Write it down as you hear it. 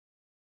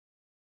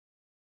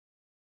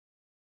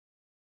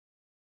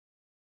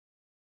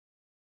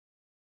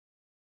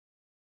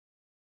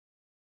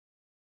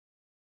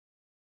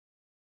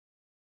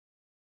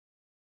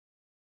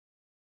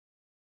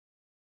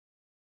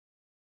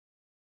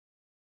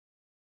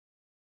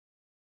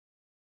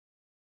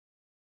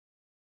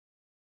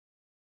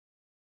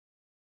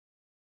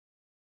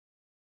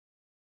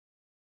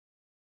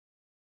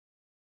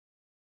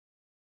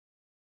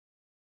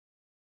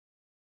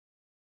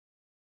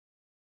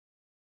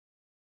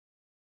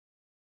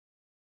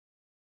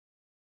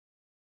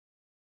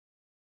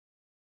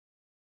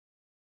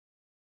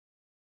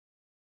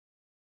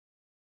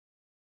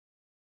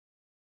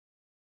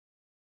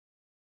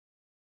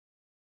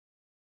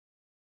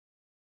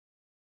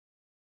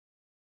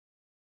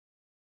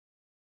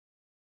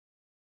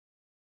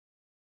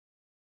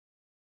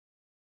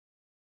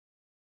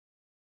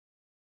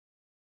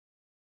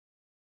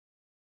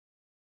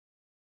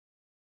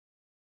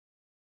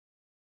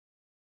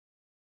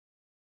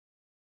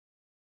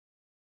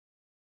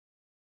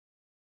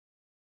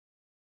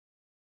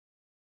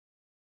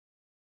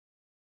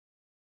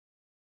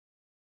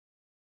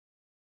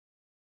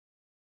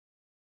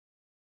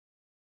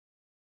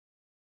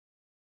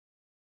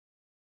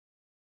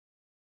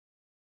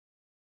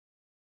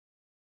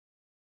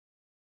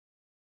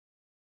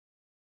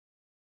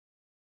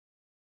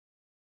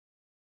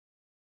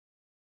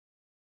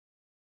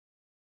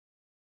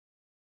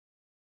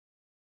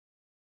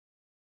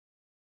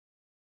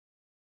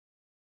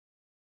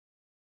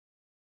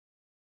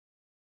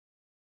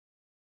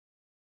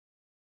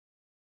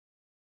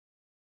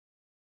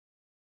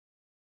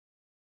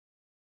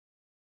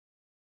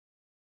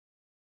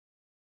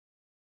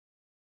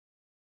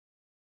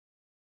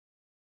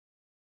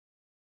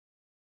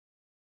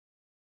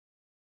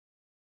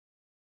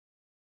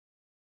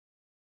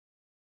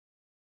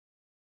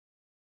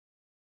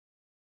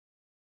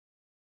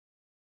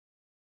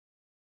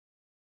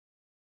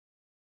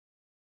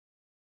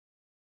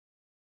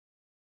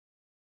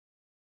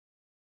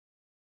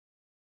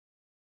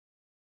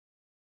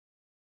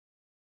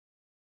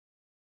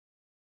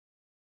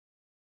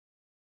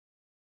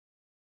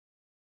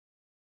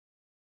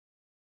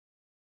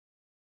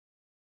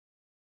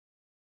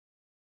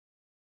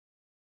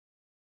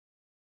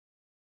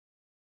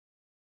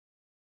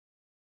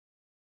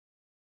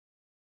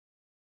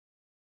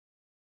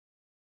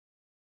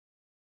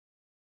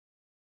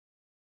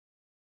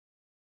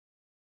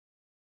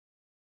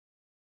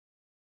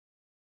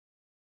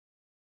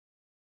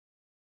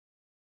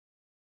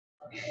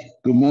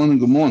Good morning.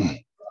 Good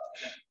morning.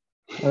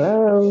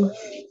 Hello.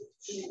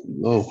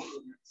 Hello.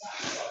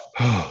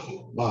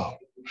 Wow.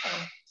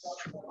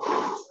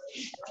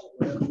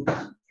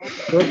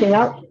 Working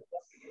out?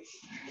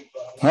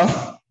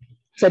 Huh?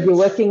 Said you're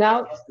working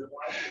out?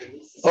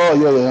 Oh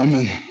yeah.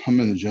 I'm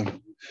in the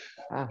gym.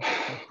 Ah.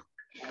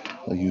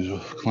 Like usual.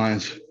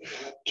 Clients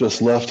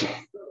just left.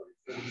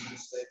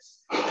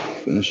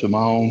 Finishing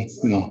my own.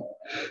 You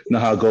know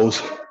how it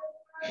goes.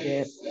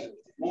 Yeah.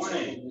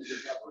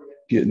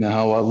 Getting it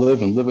how I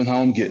live and living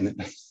how I'm getting it.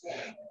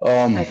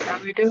 That's how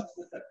we do.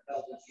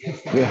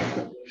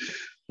 Yeah.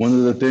 One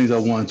of the things I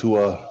wanted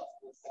to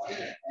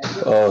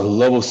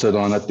level set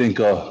on, I think,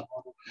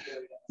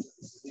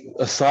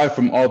 aside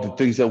from all the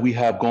things that we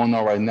have going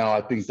on right now, I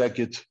think that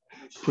gets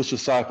pushed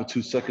aside for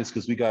 2 seconds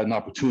because we got an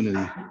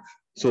opportunity.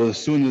 So as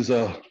soon as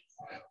I'll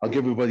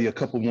give everybody a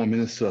couple more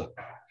minutes to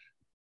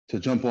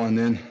jump on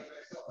in,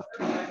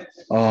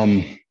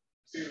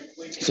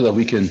 so that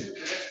we can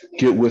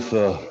get with.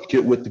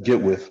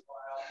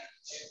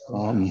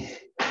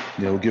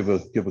 Yeah, we'll give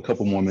a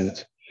couple more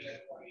minutes.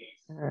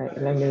 All right,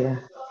 let me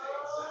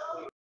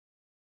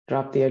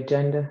drop the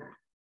agenda.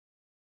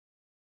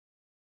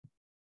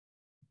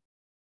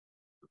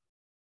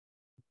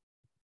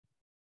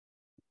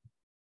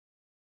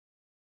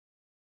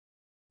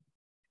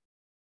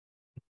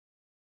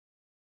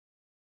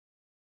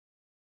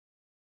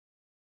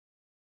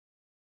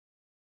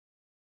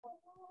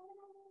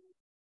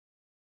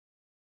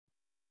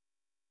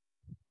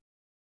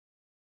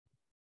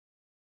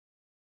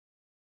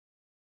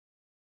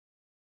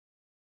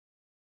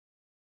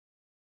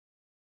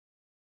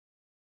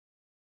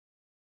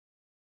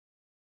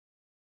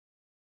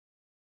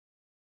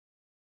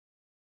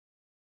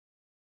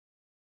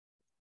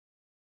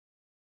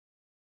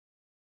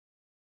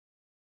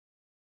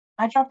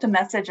 I dropped a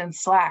message in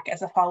Slack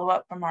as a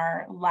follow-up from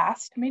our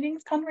last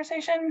meeting's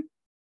conversation.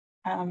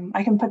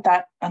 I can put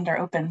that under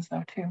opens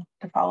though too,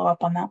 to follow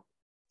up on that.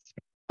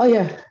 Oh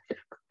yeah,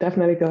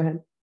 definitely go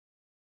ahead.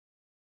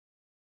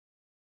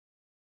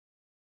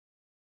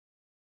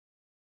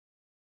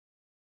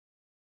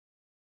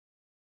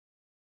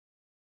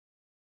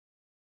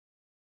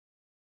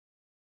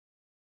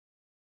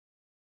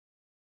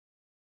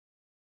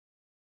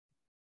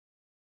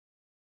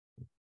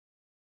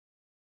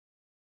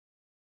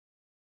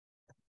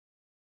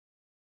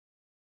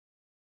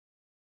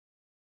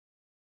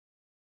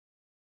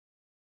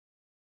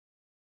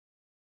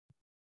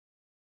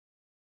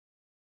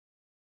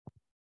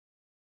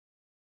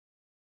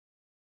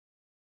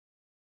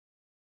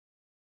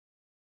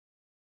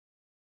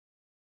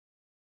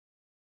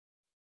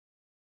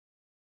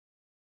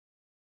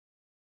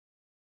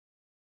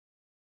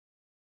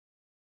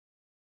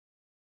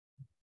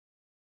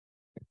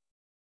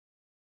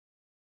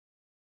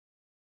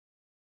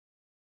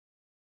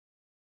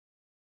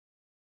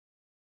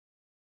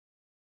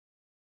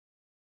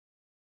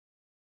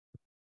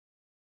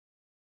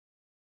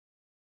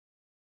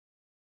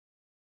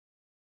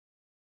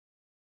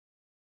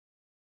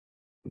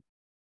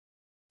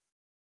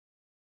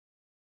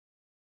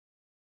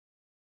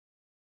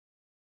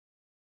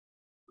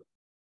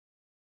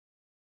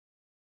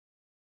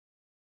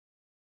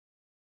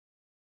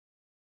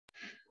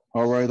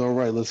 All right.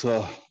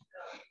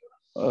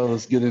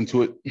 Let's get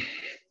into it.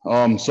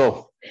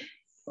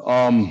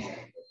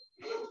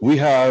 We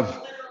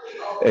have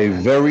a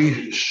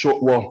very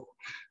short, well,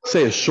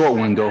 say a short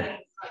window,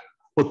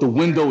 but the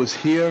window is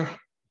here.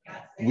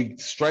 We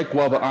strike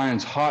while the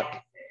iron's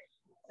hot.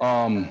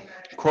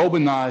 Krob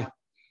and I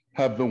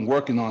have been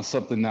working on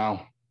something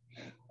now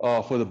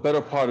for the better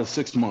part of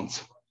 6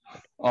 months.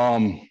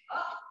 And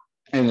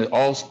it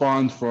all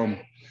spawned from,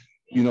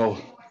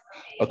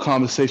 a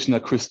conversation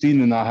that Christine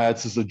and I had.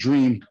 This is the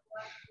dream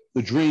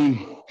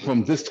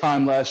from this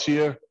time last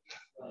year,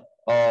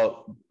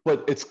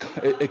 but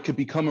it could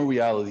become a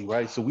reality,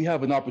 right? So we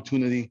have an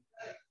opportunity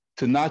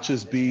to not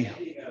just be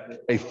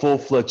a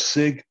full-fledged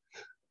SIG,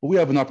 but we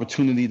have an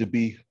opportunity to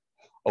be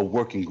a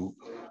working group,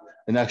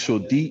 an actual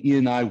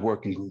DE&I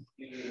working group,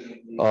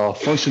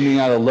 functioning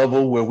at a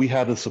level where we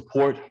have the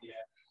support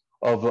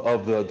of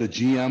the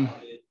GM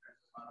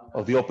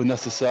of the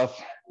OpenSSF,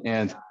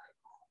 and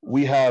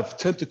we have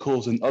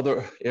tentacles in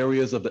other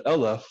areas of the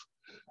LF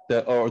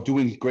that are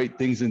doing great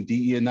things in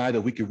DE&I that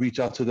we could reach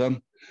out to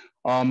them.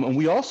 And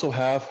we also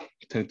have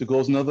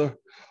tentacles in other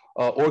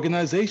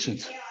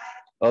organizations,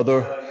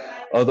 other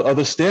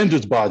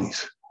standards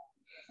bodies,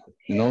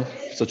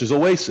 such as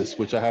OASIS,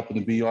 which I happen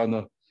to be on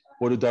the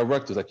board of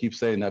directors. I keep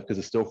saying that because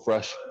it's still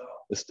fresh.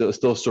 It's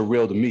still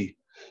surreal to me.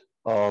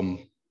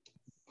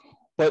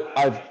 But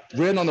I've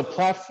ran on the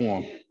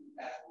platform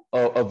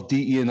of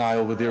DE&I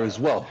over there as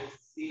well.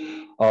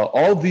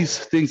 All these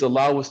things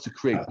allow us to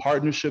create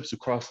partnerships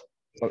across.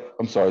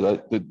 I'm sorry,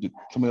 did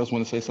somebody else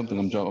want to say something?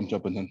 I'm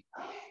jumping in.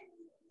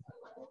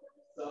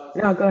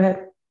 No, go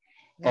ahead.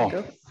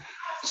 Go.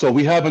 So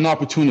we have an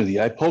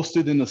opportunity. I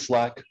posted in the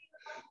Slack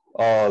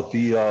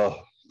the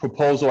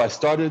proposal. I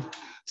started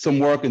some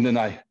work and then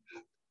I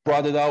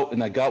brought it out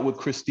and I got with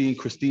Christine.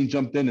 Christine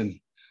jumped in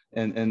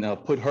and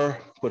put her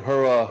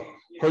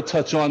her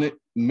touch on it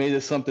made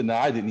it something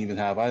that I didn't even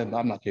have.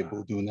 I'm not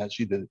capable of doing that.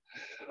 She did it.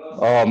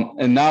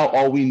 And now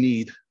all we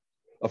need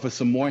are for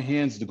some more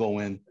hands to go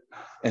in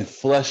and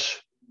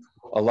flesh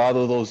a lot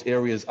of those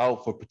areas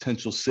out for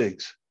potential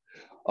SIGs.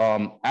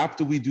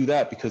 After we do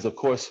that, because of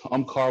course,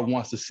 UMCAR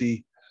wants to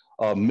see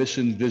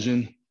mission,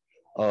 vision,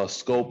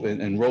 scope,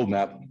 and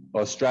roadmap,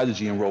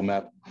 strategy and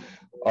roadmap.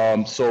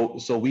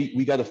 So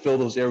we got to fill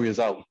those areas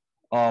out.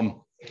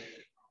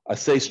 I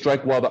say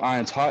strike while the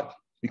iron's hot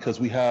because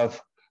we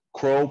have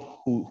Crow,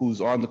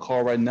 who's on the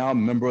call right now,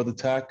 member of the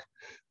TAC,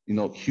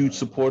 huge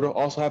supporter,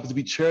 also happens to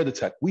be chair of the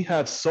TAC. We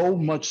have so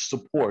much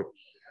support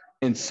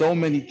in so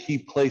many key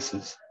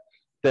places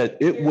that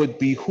it would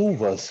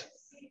behoove us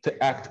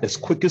to act as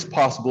quick as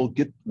possible,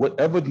 get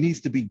whatever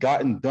needs to be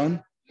gotten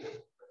done,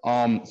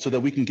 so that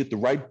we can get the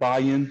right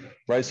buy-in,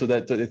 right? So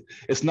that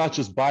it's not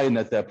just buy-in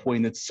at that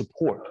point, it's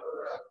support,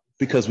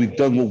 because we've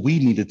done what we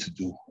needed to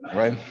do,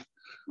 right?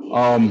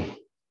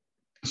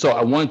 So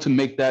I wanted to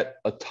make that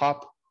a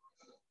top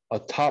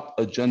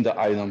agenda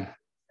item.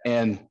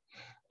 And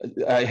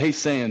I hate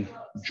saying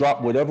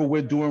drop whatever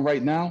we're doing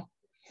right now,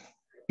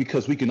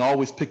 because we can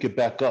always pick it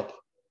back up.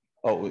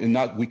 Oh, and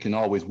not we can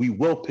always, we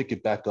will pick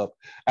it back up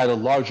at a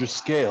larger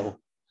scale,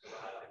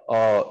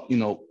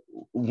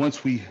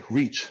 once we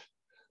reach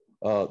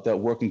that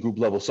working group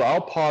level. So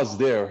I'll pause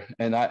there,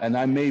 and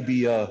I may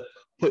be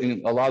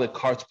putting a lot of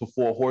carts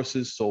before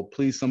horses. So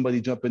please,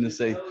 somebody jump in and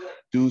say,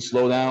 dude,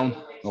 slow down,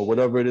 or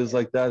whatever it is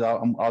like that.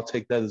 I'll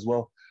take that as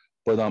well.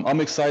 But I'm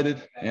excited,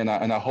 and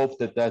I hope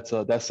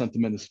that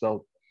sentiment is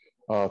felt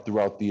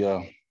throughout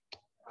the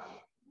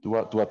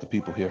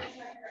people here.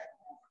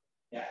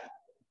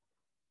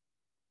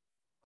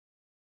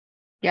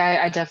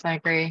 Yeah, I definitely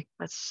agree.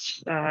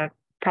 Let's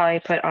probably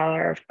put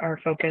all our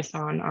focus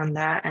on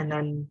that, and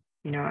then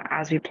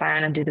as we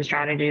plan and do the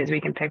strategies,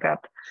 we can pick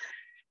up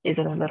these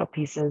other little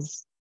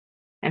pieces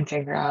and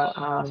figure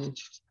out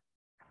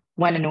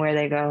when and where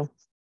they go.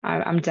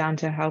 I'm down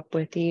to help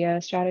with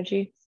the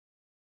strategy.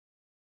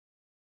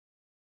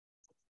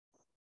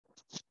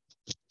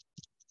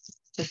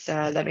 Just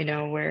let me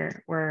know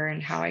where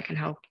and how I can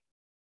help.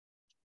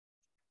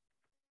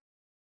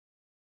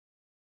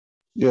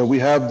 Yeah, we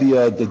have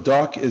the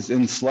doc is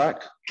in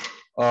Slack.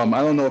 I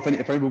don't know if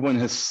everyone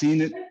has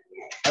seen it.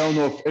 I don't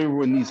know if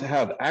everyone needs to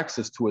have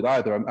access to it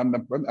either.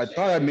 I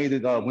thought I made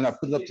it when I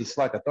put it up to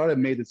Slack. I thought I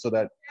made it so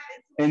that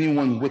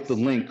anyone with the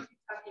link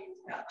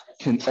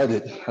can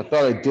edit. I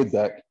thought I did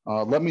that.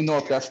 Let me know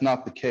if that's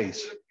not the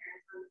case.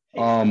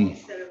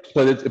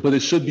 But it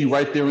should be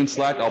right there in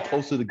Slack. I'll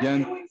post it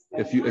again.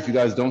 If you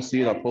guys don't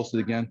see it, I'll post it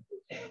again.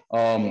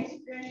 And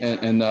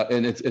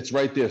it's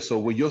right there. So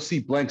where you'll see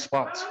blank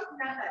spots.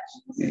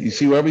 You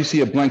see, wherever you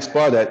see a blank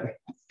spot at,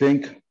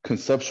 think,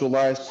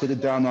 conceptualize, put it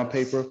down on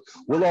paper.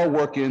 We'll all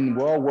work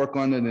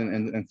on it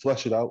and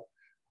flesh it out.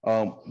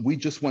 We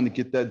just want to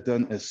get that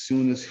done as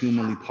soon as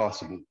humanly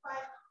possible.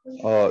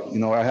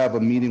 I have a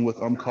meeting with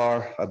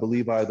UMCAR, I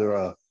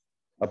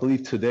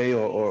believe today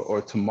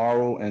or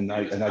tomorrow, and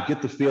I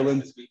get the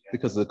feeling,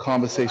 because of the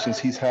conversations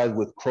he's had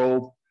with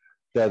Crow,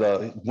 that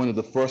one of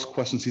the first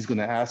questions he's going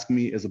to ask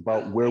me is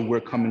about where we're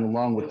coming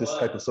along with this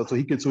type of stuff. So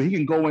he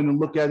can go in and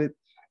look at it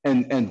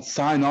and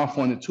sign off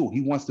on it too. He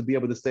wants to be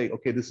able to say,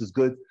 okay, this is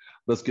good.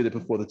 Let's get it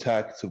before the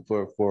TAC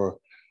for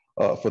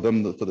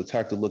the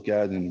TAC to look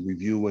at and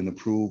review and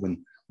approve. And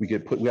we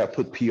have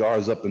put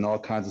PRs up and all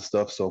kinds of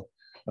stuff. So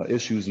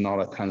issues and all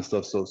that kind of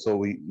stuff. So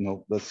we,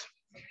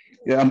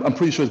 I'm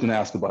pretty sure he's going to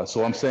ask about it.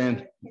 So I'm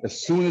saying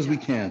as soon as we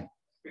can,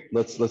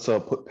 let's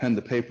put pen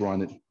to paper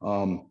on it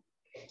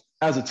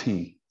as a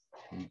team.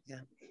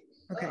 Yeah.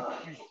 Okay.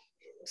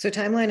 So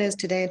timeline is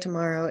today and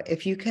tomorrow.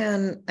 If you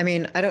can, I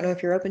don't know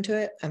if you're open to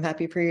it. I'm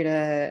happy for you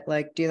to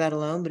do that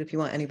alone. But if you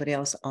want anybody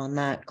else on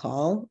that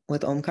call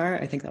with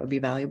OMCAR, I think that would be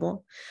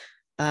valuable.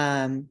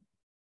 So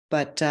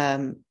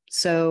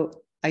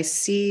I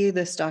see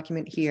this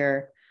document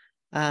here,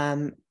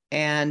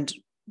 and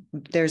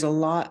there's a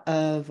lot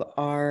of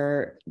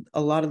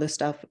the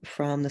stuff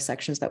from the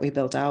sections that we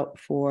built out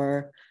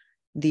for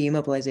the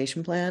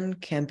mobilization plan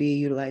can be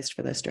utilized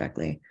for this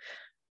directly.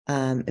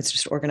 It's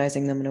just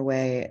organizing them in a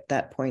way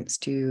that points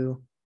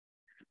to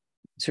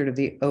sort of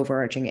the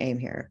overarching aim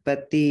here.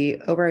 But the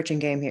overarching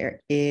game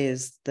here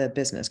is the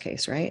business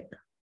case, right?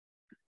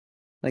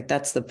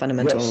 That's the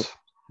fundamental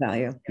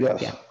value.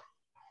 Yes. Yeah.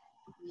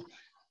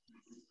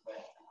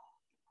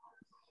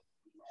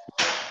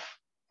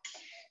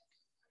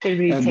 Should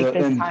we take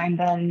this time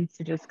then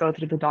to just go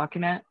through the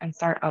document and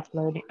start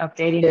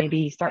updating,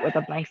 maybe start with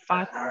a blank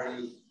spot?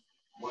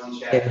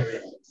 Yeah.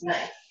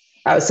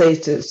 I would say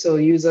to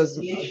use as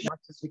much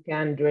as we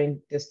can during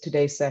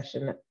today's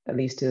session, at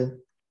least to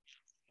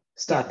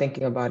start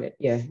thinking about it.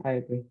 Yeah, I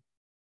agree.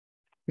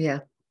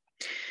 Yeah.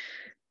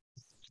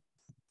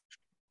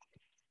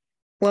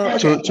 Well,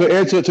 okay.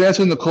 to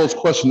answer Nicole's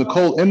question,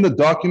 Nicole, in the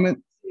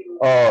document,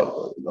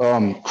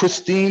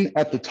 Christine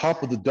at the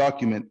top of the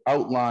document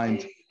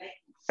outlined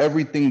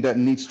everything that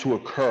needs to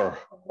occur,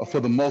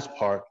 for the most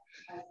part,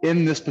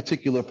 in this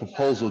particular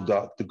proposal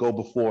doc to go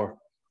before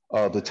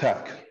the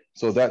TAC.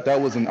 So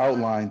that was an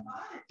outline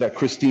that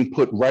Christine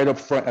put right up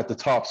front at the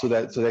top, so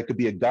that could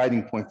be a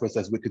guiding point for us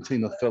as we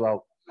continue to fill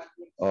out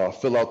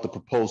the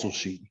proposal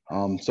sheet.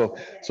 So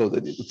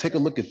take a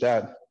look at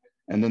that,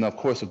 and then of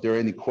course, if there are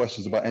any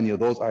questions about any of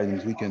those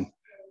items, we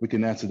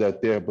can answer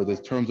that there. But in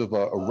terms of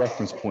a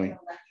reference point,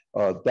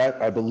 that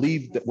I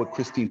believe that what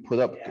Christine put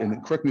up,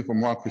 and correct me if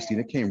I'm wrong, Christine,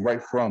 it came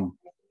right from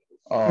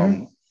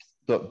the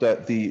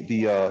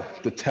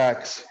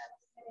tax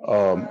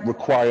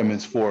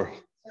requirements for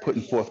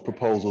putting forth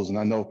proposals, and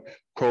I know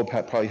Crow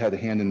probably had a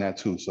hand in that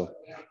too. So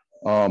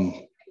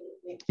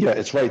yeah,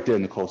 it's right there,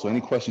 Nicole. So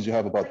any questions you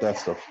have about that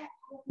stuff,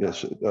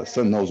 yes,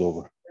 send those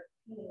over.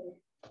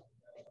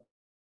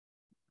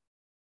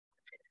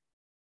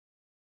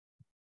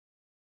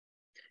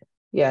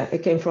 Yeah,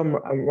 it came from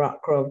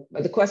Rock Crow.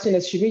 But the question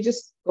is, should we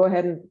just go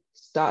ahead and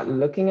start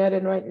looking at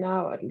it right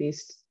now, at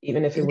least,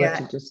 even if it were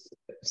to just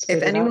spit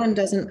If it out? anyone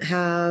doesn't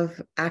have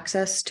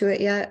access to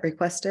it yet,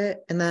 request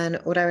it. And then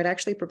what I would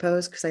actually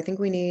propose, because I think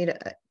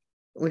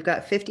we've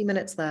got 50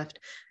 minutes left.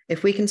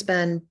 If we can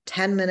spend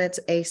 10 minutes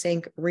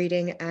async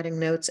reading, adding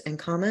notes and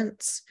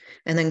comments,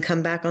 and then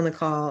come back on the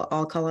call,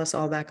 I'll call us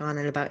all back on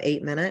in about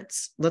 8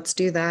 minutes. Let's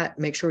do that.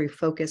 Make sure we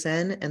focus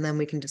in, and then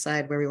we can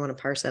decide where we want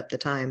to parse up the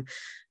time.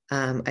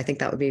 I think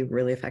that would be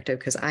really effective,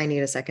 because I need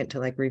a second to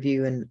like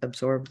review and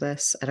absorb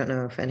this. I don't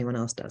know if anyone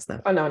else does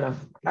that. Oh, no,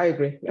 I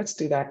agree. Let's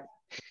do that.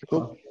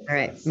 Cool. All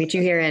right, meet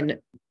you here in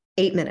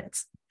 8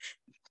 minutes.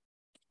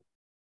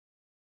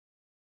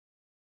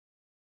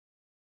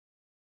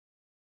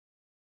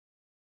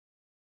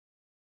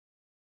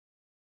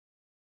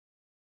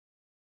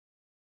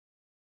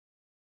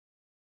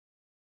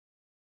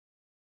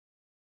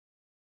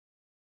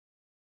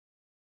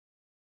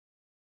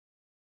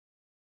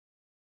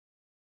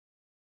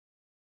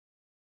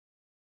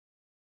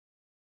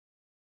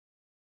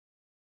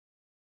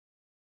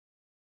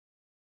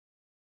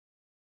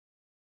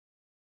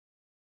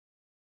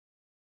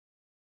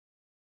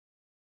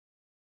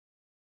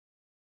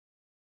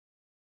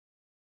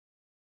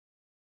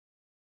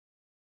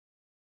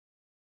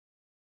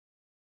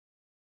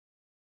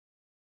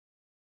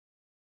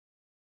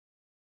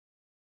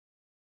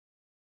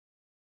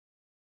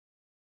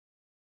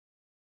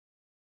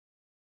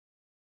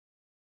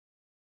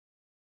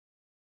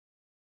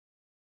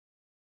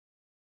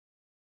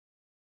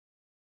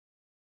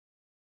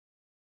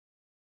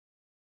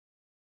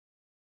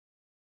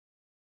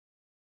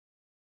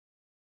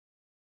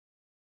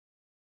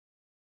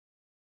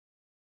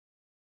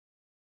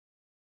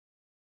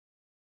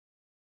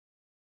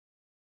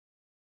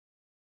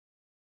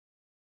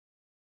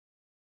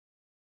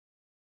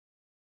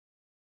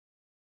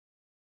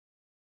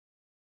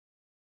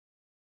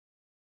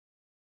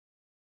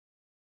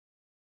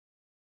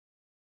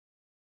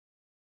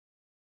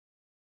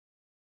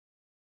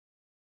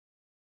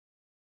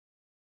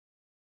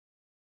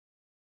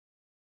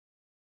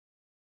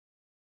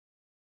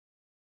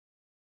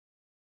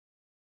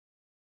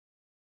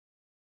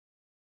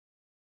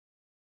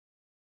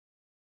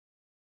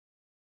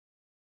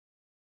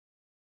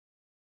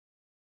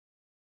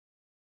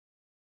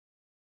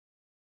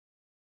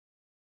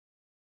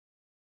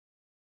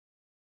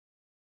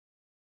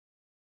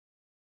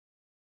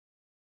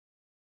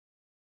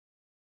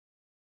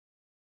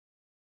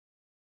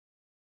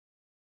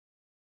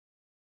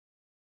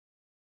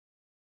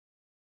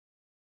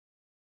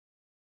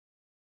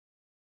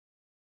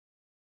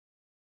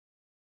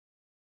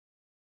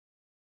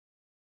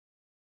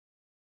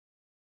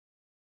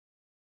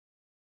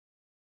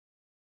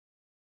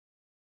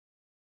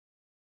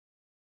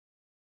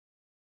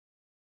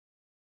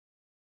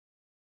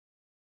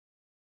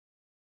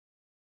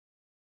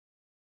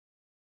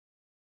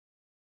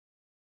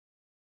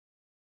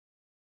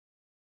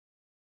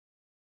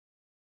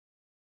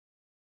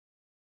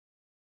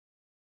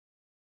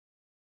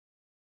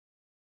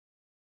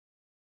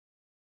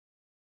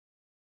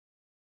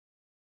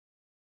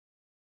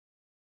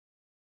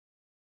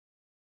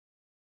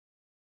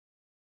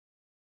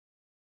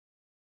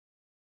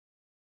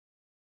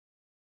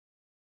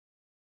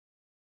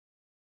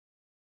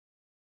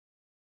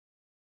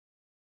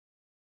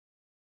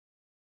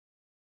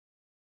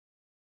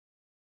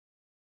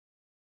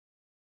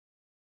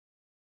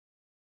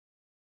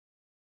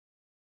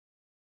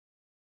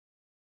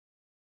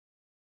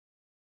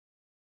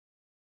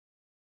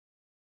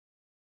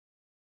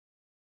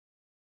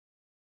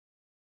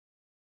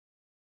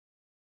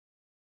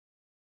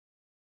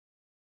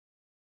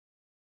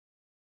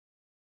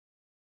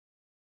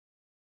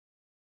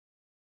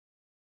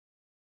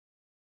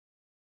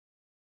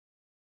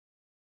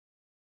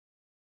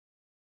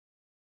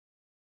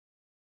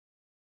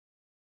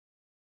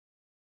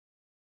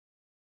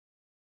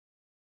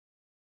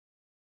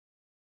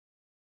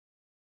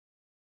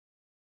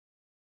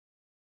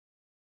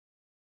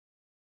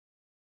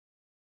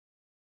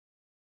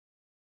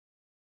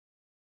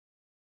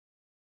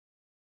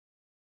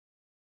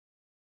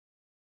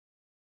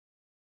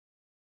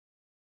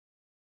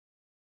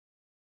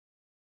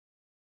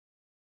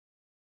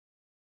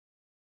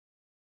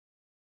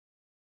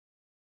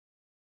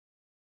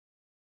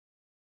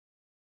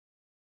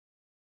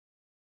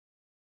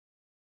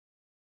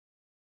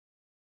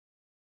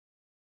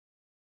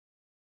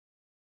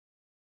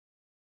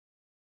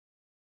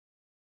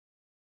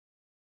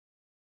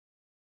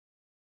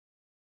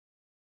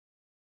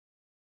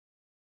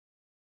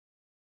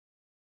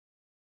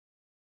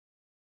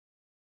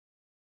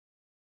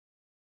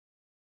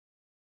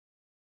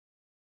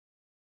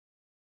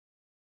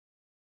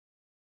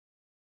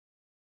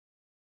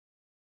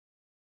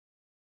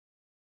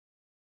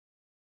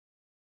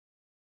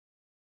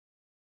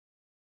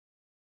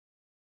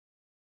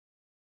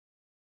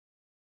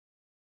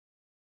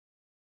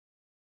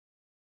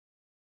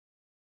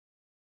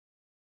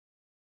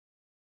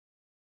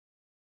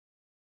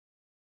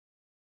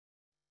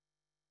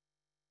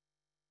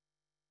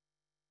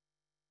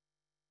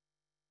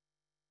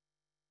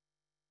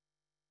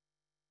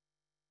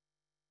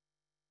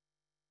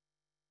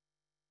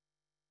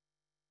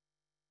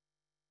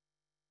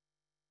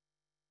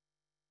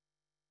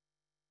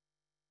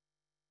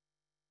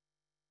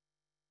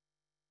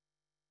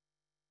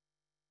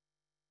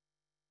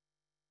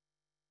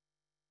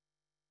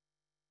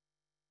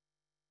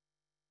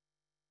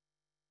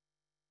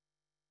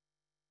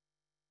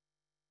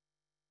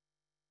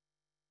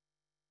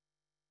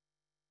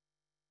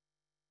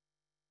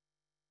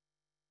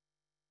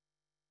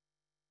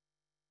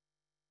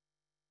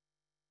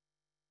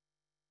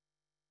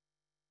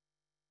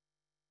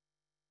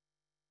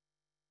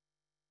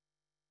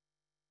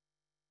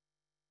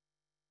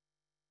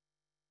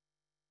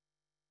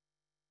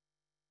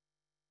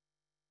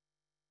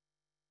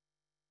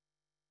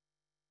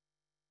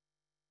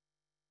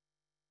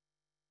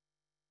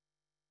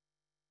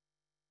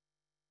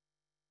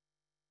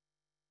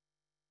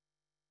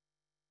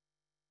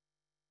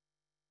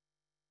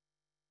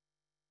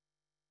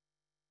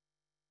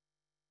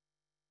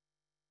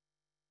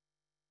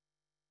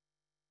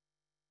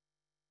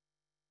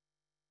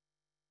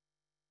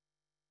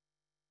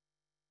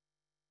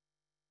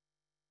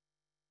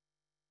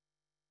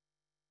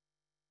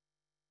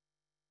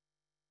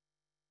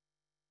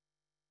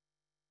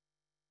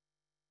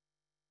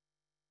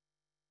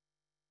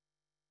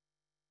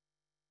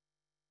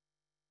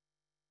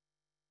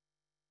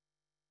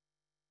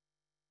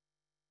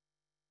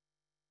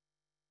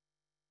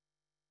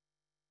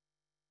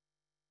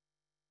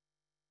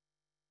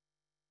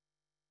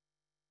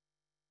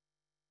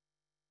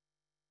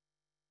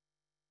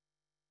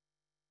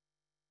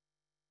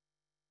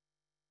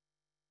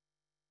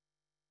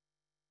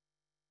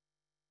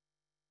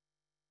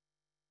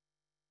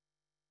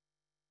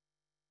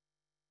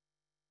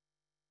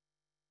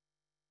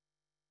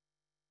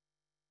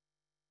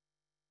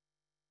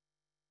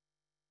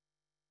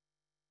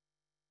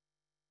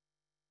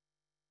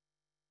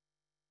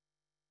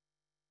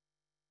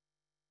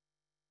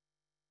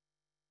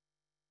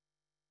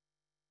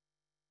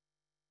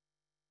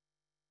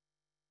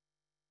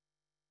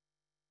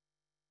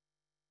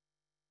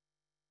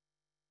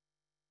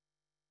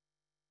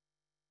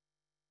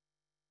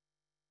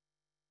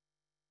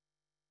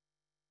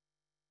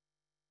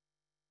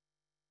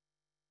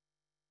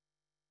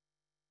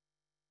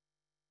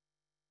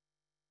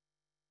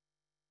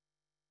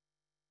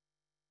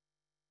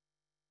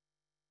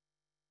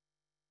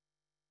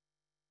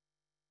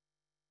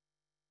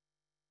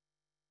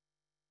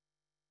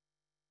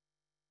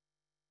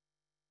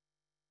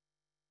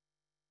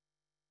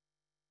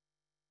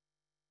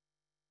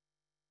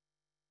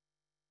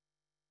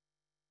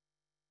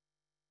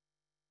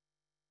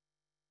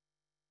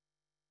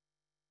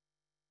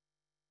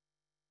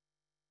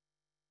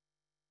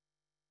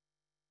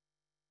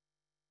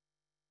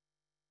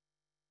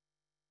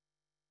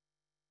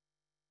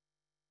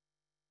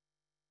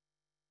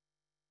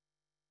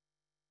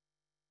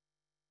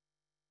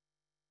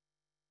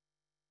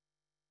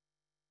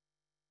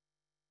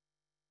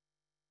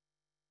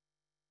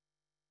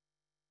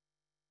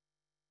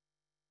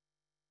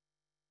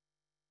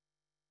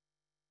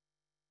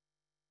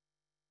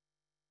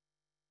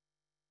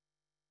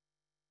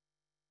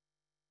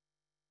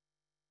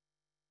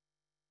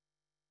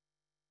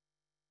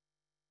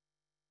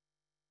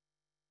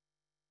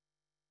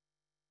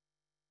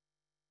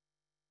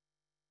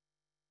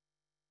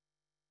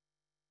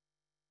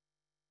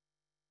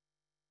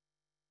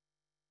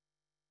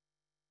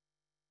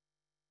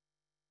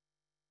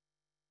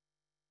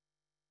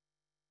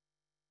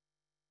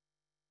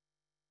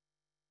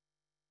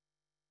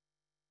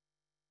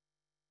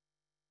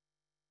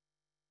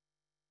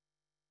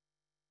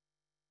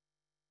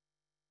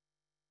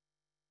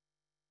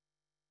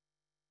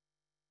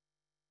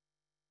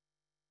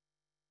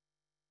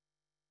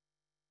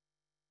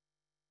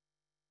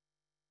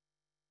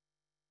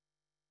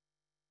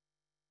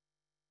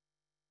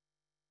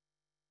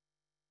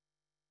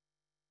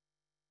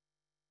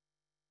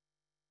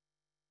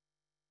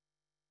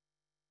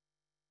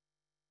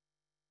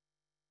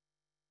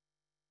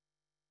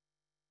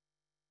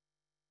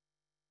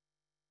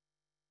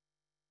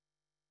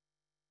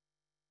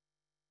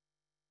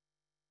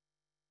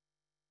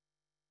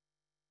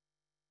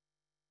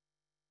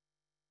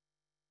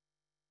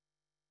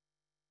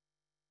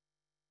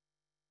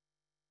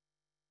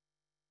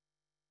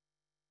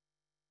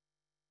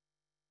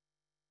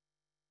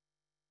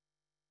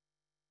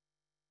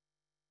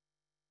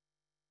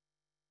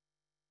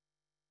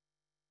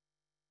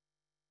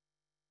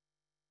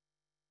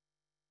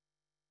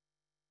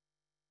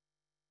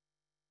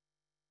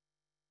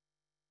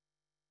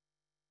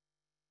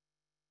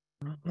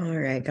 All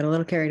right, got a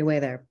little carried away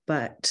there,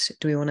 but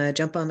do we want to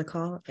jump on the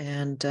call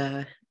and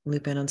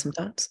loop in on some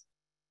thoughts?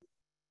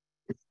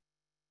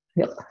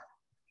 Yep.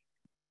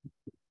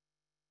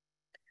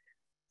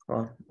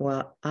 Cool.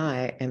 Well,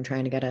 I am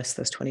trying to get us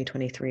those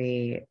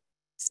 2023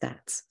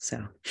 stats.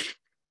 So,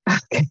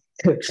 Okay,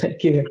 good.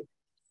 Thank you.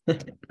 All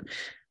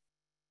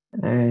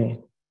right.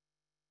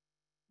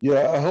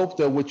 Yeah, I hope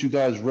that what you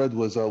guys read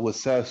was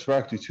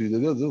satisfactory to you.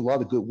 There's a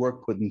lot of good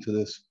work put into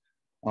this,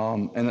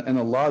 and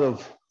a lot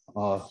of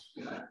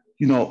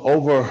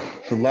over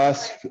the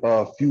last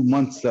few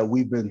months that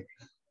we've been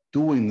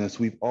doing this,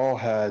 we've all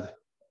had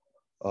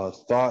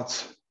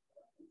thoughts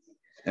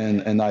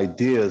and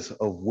ideas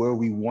of where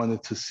we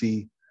wanted to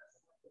see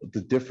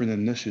the different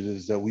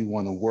initiatives that we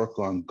want to work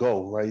on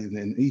go, right?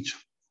 And each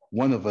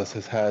one of us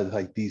has had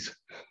like these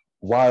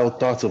wild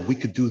thoughts of we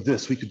could do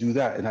this, we could do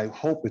that. And I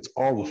hope it's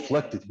all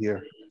reflected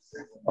here.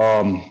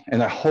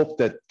 And I hope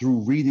that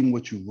through reading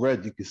what you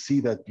read, you can see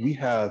that we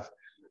have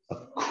a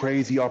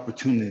crazy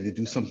opportunity to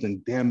do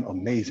something damn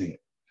amazing.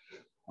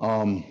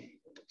 So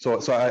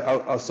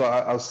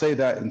I'll say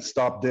that and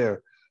stop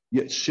there.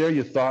 Yet share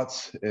your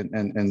thoughts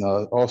and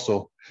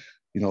also,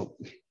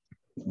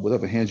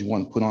 whatever hands you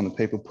want to put on the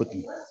paper, put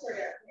them.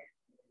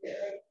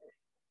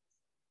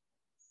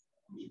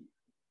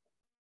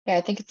 Yeah,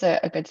 I think it's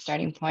a good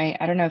starting point.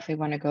 I don't know if we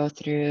want to go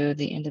through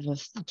the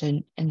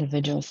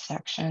individual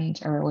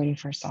sections, or we're waiting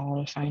for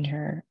Saul to find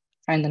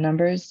the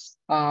numbers.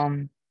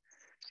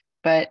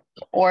 But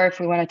or if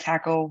we want to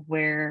tackle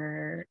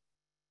where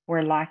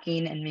we're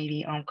lacking and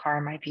maybe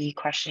Omkar might be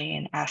questioning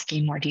and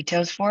asking more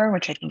details for,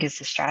 which I think is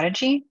the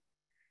strategy.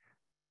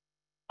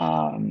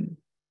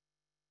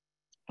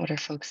 What are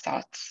folks'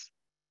 thoughts?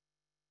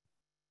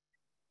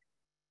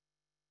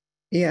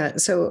 yeah,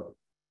 so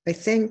I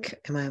think,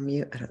 am I on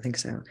mute? I don't think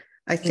so.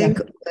 I think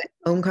what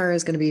Omkar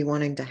is going to be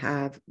wanting to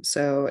have,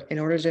 so in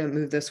order to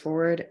move this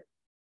forward,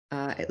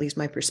 at least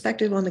my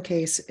perspective on the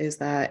case is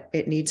that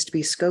it needs to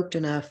be scoped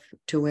enough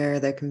to where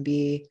there can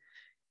be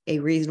a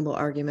reasonable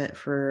argument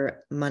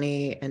for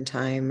money and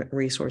time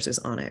resources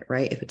on it,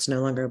 right? If it's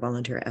no longer a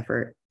volunteer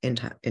effort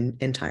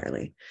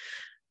entirely.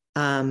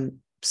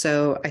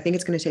 So I think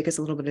it's going to take us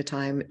a little bit of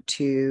time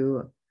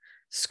to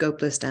scope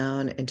this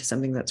down into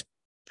something that's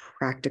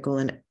practical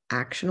and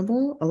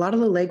actionable. A lot of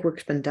the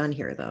legwork's been done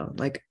here, though.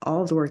 Like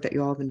all of the work that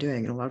you all have been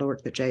doing and a lot of the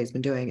work that Jay has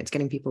been doing, it's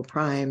getting people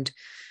primed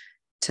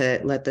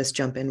to let this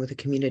jump in with a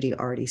community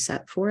already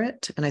set for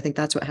it. And I think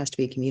that's what has to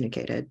be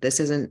communicated. This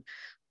isn't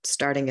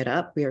starting it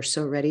up. We are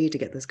so ready to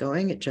get this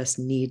going. It just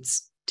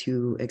needs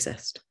to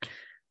exist.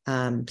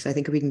 So I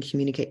think we can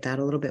communicate that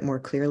a little bit more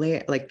clearly.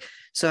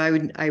 So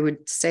I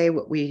would say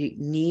what we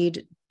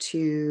need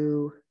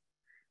to,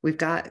 we've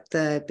got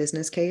the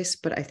business case,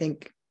 but I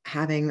think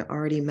having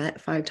already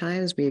met 5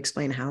 times, we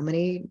explain how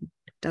many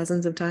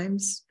dozens of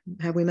times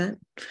have we met.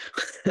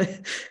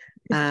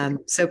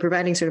 So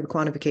providing sort of a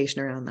quantification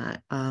around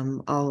that.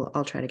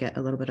 I'll try to get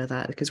a little bit of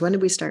that, because when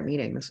did we start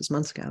meeting? This was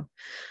months ago.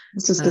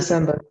 This is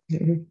December.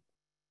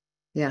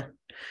 Yeah.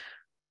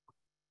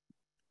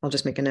 I'll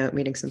just make a note,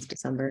 meeting since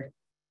December.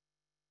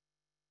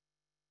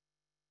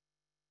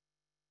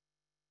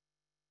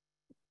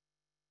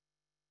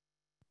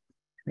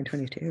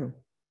 '22.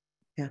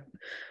 Yeah.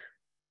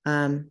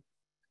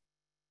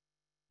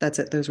 That's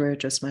it. Those were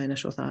just my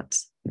initial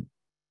thoughts.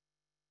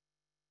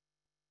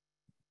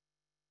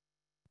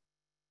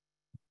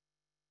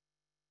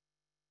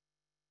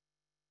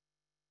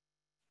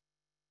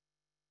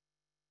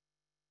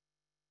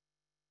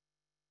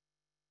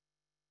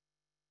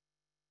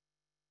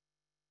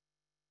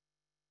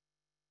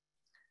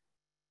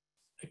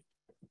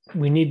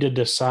 We need to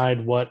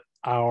decide what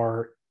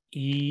our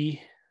E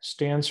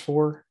stands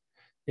for.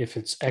 If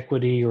it's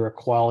equity or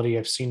equality,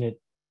 I've seen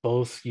it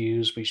both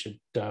used. We should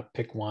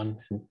pick one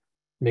and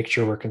make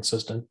sure we're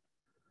consistent.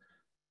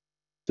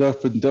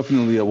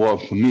 Definitely, well,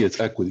 for me, it's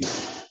equity.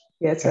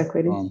 Yeah, it's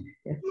equity. We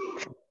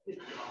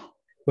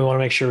want to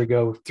make sure we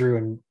go through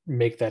and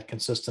make that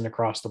consistent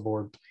across the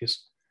board,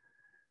 please.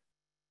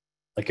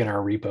 Like in our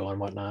repo and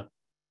whatnot.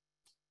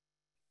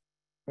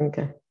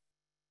 Okay.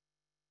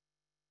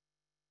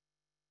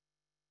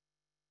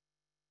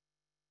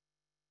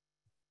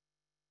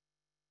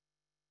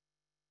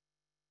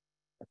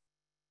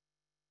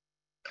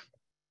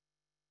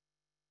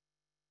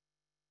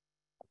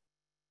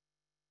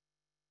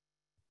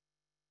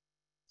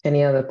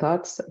 Any other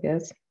thoughts, I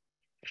guess?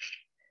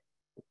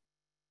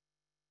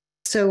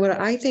 So what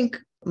I think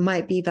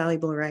might be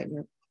valuable right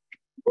now,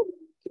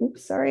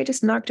 oops, sorry, I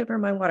just knocked over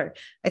my water.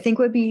 I think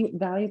would be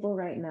valuable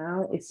right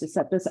now is to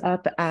set this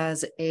up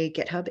as a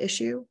GitHub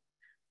issue,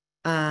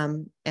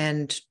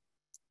 and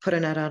put a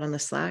note out on the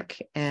Slack.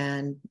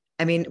 And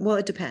I mean, well,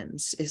 it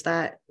depends. Is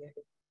that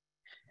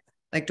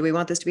like, do we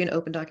want this to be an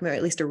open document, or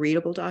at least a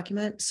readable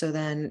document? So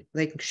then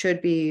they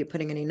should be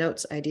putting any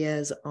notes,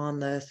 ideas on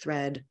the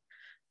thread,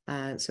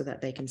 so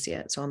that they can see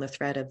it. So on the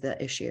thread of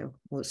the issue.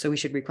 Well, so we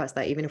should request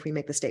that even if we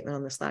make the statement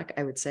on the Slack,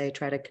 I would say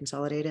try to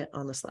consolidate it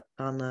on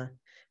the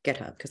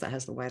GitHub, because that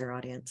has the wider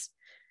audience,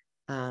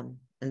 and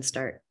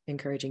start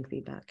encouraging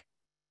feedback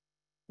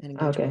and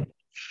engagement. Okay.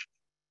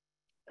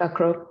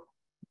 Crow?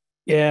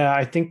 Yeah,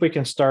 I think we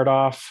can start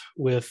off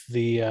with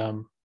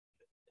the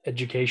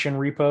education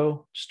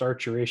repo,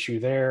 start your issue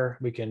there.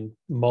 We can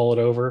mull it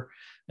over.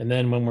 And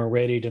then when we're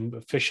ready to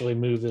officially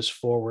move this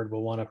forward,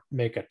 we'll want to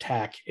make a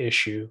TAC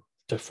issue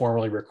to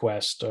formally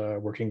request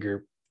working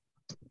group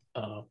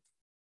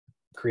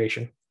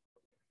creation.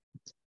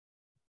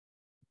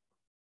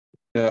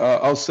 Yeah,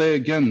 I'll say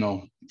again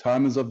though,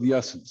 time is of the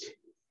essence.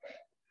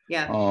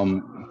 Yeah.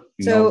 You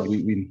So, know,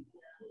 we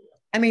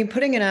I mean,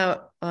 putting it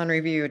out on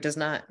review does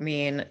not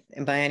mean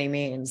by any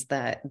means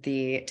that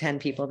the 10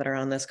 people that are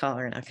on this call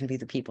are not going to be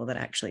the people that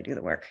actually do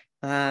the work.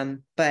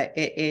 But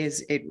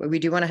we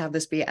do want to have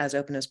this be as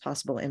open as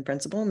possible in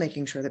principle,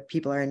 making sure that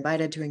people are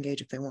invited to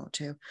engage if they want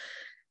to.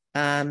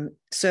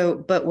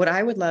 But what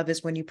I would love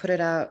is when you put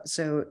it out,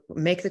 so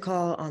make the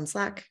call on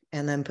Slack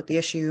and then put the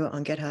issue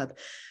on GitHub,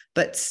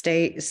 but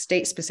state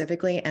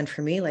specifically. And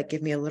for me, like,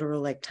 give me a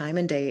literal like time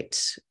and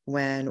date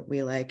when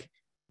we like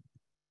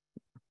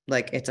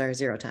it's our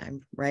 0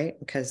 time, right?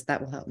 Because that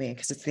will help me,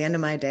 because it's the end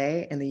of my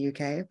day in the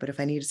UK. But if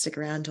I need to stick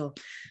around till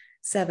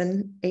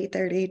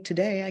 8:30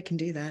 today, I can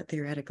do that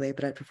theoretically,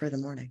 but I prefer the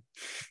morning.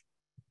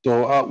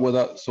 So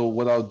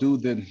what I'll do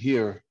then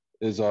here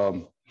is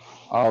I'll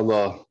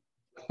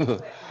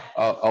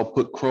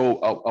put Crow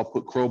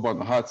on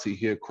the hot seat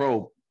here.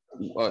 Crow,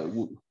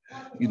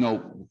 you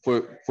know,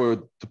 to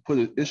put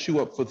an issue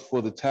up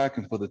for the TAC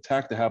and for the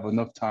TAC to have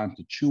enough time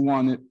to chew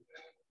on it,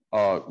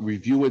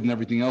 review it and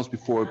everything else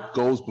before it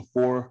goes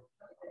before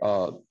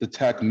the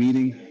TAC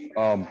meeting.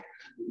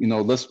 You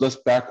know, let's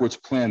backwards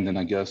plan then,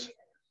 I guess.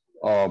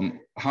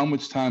 How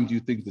much time do you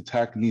think the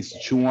TAC needs to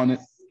chew on it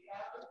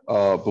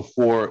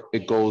before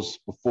it goes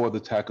before the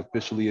TAC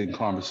officially in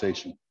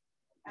conversation?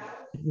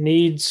 It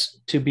needs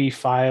to be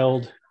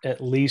filed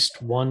at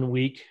least 1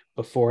 week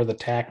before the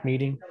TAC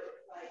meeting.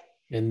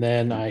 And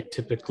then I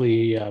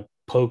typically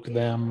poke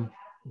them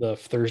the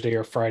Thursday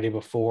or Friday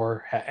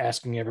before,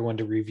 asking everyone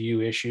to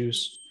review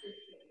issues.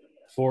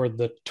 For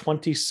the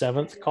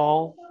 27th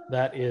call,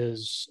 that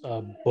is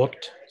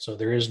booked. So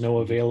there is no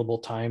available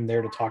time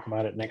there to talk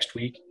about it next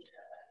week.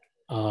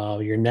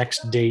 Your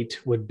next date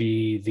would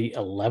be the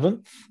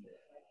 11th,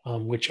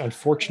 which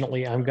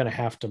unfortunately I'm going to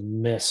have to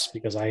miss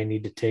because I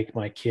need to take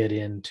my kid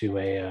into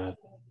a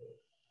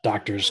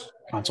doctor's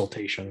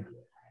consultation.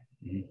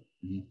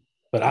 Mm-hmm.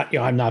 But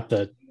I'm not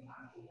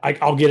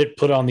I'll get it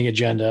put on the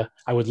agenda.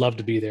 I would love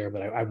to be there,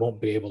 but I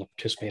won't be able to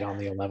participate on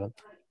the 11th.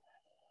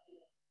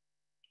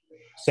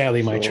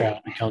 Sadly, my child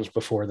comes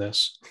before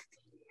this.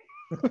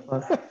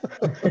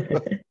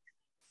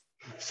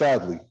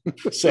 Sadly.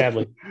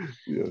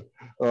 Yeah.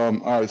 All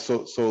right.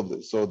 So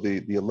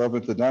the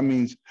 11th, and that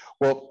means,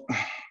 well,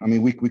 I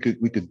mean, we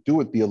could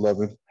do it the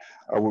 11th.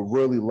 I would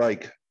really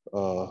like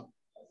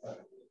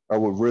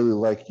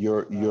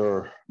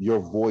your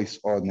voice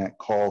on that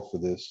call for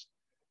this.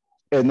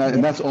 And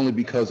that's only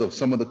because of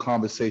some of the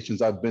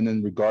conversations I've been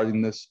in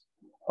regarding this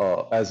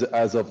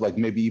as of like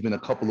maybe even a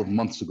couple of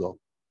months ago,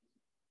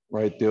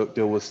 right?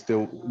 There was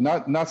still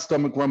not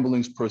stomach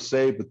rumblings per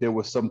se, but there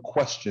were some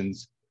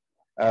questions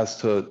as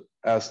to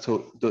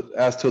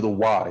the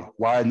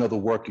why another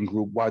working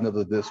group, why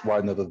another this, why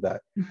another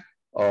that.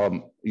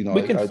 You know,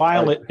 we can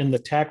file it in the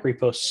TAC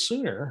repo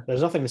sooner.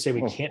 There's nothing to say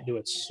we can't do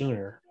it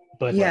sooner,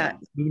 but yeah,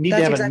 we need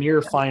to have a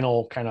near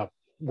final kind of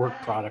work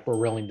product we're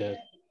willing to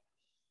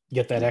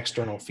get that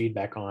external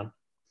feedback on.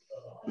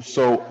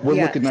 So we're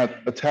looking at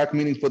a TAC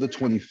meeting for the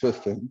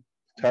 25th. And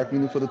TAC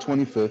meeting for the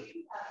 25th.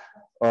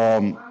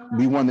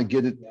 We want to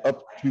get it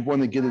up. We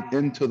want to get it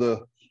into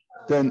the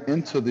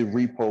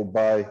repo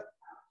by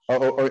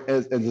or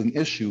as an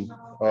issue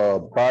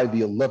by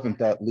the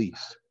 11th at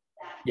least.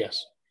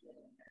 Yes.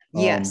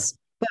 Yes,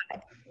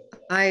 but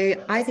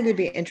I think it'd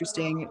be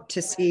interesting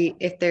to see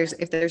if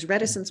there's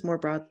reticence more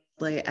broadly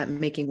at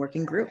making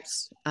working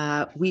groups.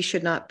 We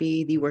should not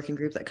be the working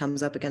group that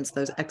comes up against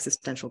those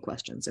existential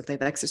questions. If they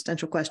have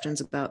existential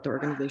questions about the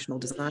organizational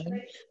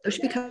design, those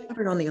should be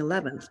covered on the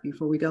 11th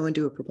before we go and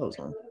do a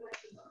proposal.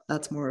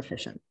 That's more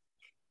efficient.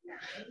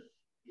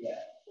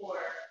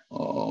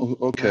 Oh,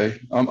 okay.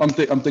 I'm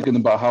thinking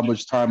about how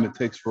much time it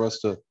takes for us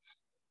to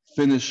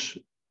finish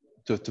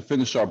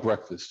our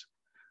breakfast,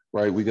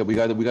 right? We got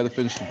to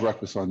finish the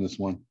breakfast on this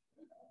one.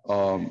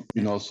 You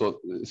know, so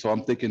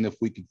I'm thinking if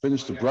we can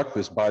finish the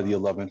breakfast by the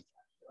 11th,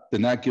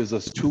 then that gives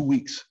us 2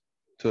 weeks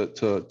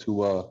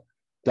to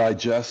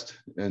digest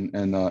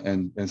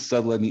and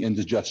settle any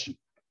indigestion,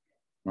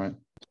 right?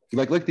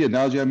 Like the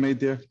analogy I made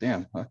there.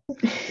 Damn, that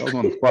was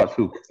on the spot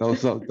too. That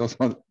was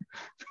on.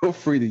 Feel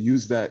free to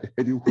use that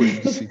anywhere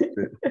you see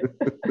fit.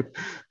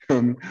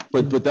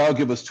 But that'll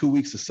give us 2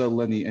 weeks to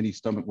settle any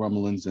stomach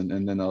rumblings, and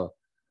then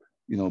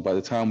you know, by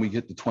the time we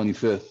hit the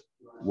 25th,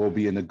 we'll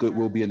be in a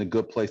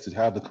good place to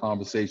have the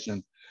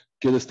conversation,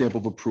 get a stamp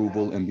of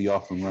approval, and be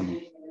off and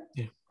running.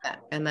 Yeah.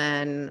 And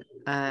then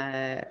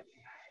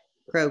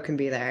Crow can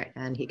be there,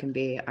 and he can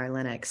be our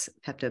Linux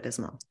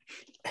Pepto-Bismol.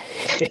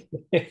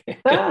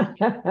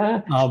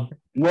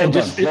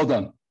 Well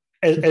done.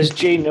 as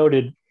Jay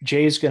noted,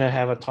 Jay's going to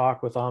have a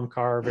talk with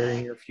OMCAR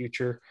very near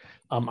future.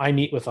 I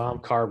meet with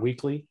OMCAR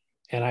weekly,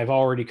 and I've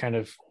already kind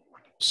of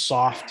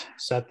soft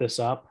set this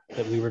up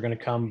that we were going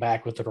to come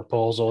back with the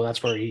proposal.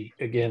 That's where he,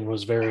 again,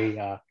 was very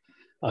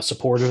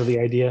supportive of the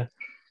idea.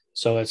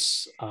 So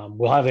it's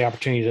we'll have the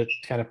opportunity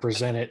to kind of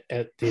present it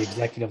at the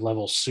executive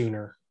level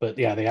sooner. But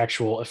yeah, the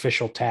actual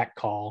official TAC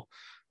call,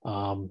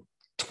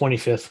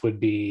 25th would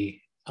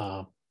be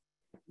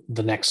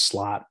the next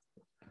slot.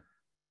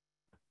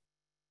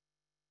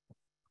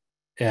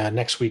 Yeah,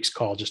 next week's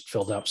call just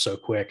filled up so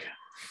quick.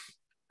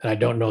 And I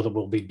don't know that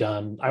we'll be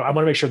done. I want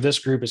to make sure this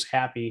group is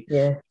happy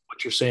with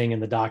what you're saying in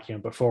the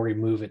document before we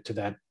move it to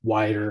that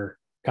wider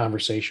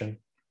conversation.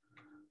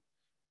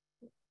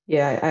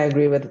 Yeah, I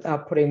agree with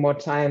putting more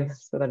time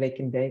so that they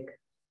can bake.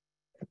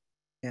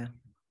 Yeah.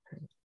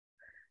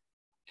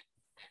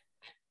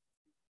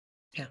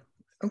 Yeah.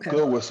 Okay.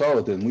 Good, we're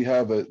solid then. We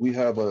have a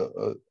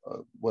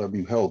what have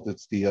you held?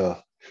 It's the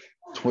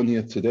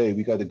 20th today.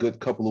 We got a good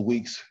couple of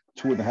weeks,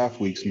 2.5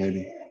 weeks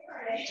maybe,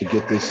 to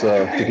get this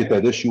to get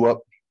that issue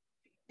up.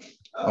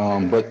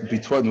 But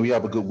between we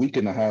have a good week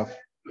and a half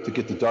to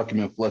get the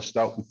document fleshed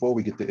out before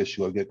we get the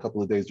issue. I'll get a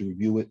couple of days to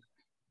review it,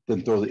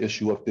 then throw the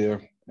issue up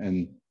there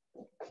and.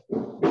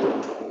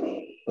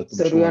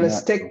 So do we want to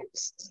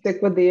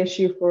stick with the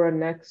issue for our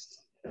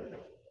next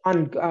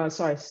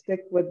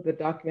stick with the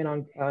document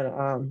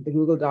on the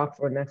Google Doc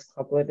for the next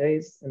couple of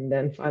days and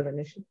then file an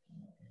issue?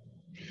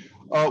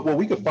 Well,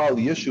 we could file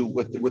the issue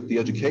with the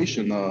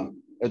education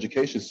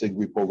SIG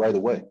repo right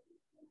away.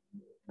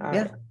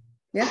 Yeah,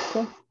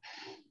 cool.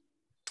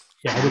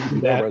 Yeah, I would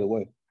do that right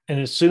away. And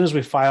as soon as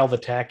we file the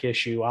TAC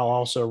issue, I'll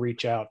also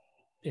reach out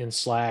in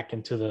Slack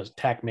and to the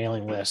TAC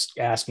mailing list,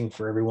 asking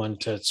for everyone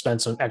to spend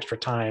some extra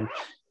time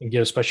and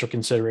give special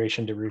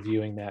consideration to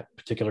reviewing that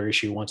particular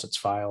issue once it's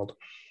filed.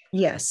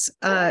 Yes.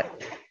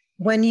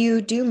 When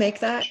you do make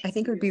that, I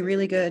think it would be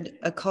really good,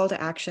 a call to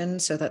action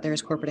so that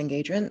there's corporate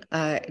engagement.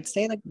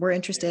 Say like we're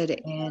interested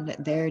in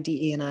their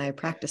DE&I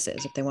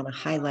practices. If they want to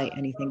highlight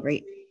anything,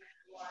 great.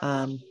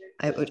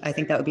 I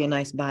think that would be a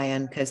nice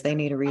buy-in because they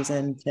need a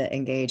reason to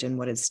engage in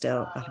what is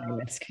still a high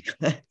risk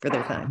for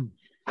their time.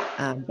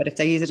 But if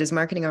they use it as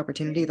marketing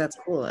opportunity, that's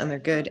cool. And they're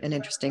good and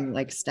interesting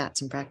like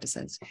stats and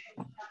practices.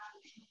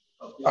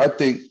 I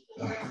think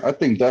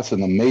that's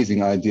an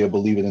amazing idea,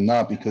 believe it or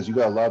not, because you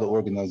got a lot of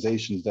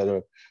organizations that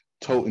are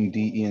toting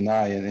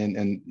DE&I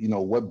and you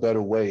know, what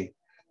better way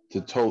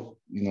to tote,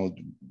 you know,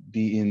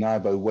 DE&I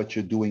by what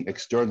you're doing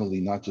externally,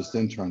 not just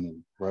internally,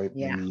 right?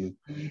 Yeah. I mean,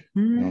 you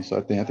know, so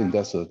I think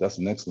that's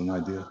an excellent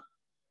idea.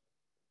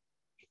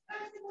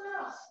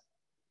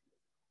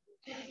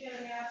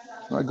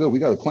 All right, good. We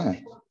got a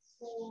plan.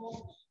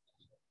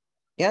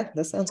 Yeah,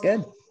 that sounds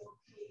good.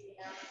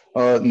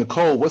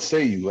 Nicole, what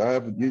say you? I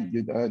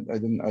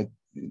didn't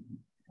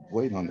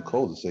wait on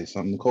Nicole to say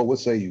something. Nicole, what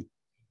say you?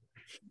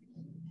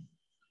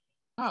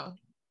 Oh,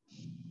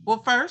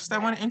 well, first I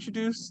want to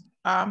introduce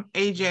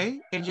AJ.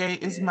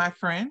 AJ is my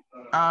friend.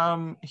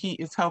 He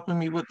is helping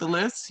me with the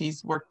list.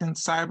 He's worked in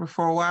cyber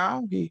for a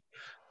while. He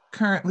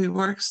currently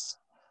works,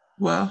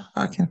 well,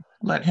 I can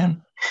let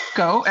him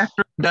go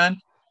after I'm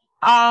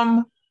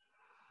done.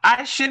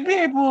 I should be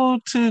able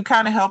to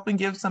kind of help and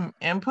give some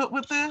input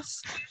with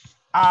this.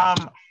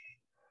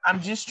 I'm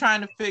just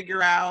trying to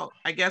figure out,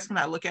 I guess when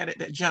I look at it,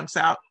 that jumps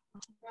out,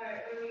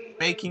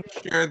 making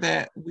sure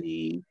that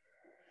we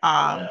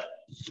cut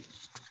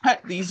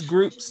these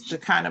groups to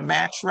kind of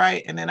match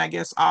right. And then I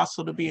guess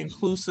also to be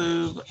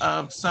inclusive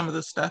of some of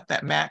the stuff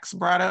that Max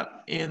brought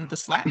up in the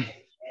Slack.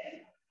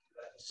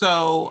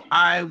 So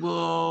I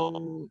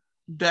will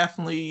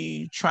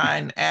definitely try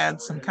and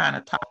add some kind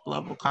of top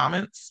level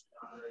comments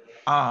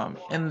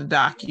in the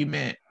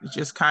document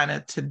just kind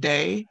of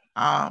today,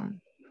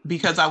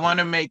 because I want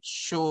to make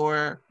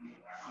sure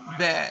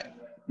that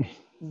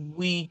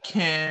we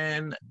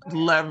can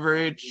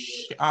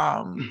leverage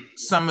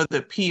some of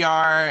the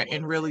PR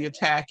and really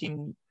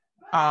attacking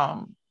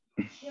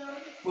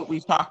what we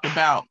talked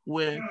about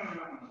with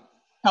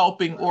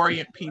helping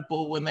orient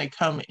people when they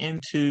come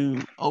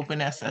into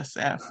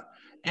OpenSSF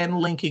and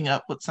linking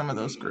up with some of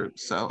those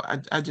groups. So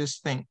I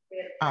just think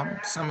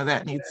some of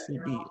that needs to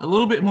be a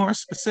little bit more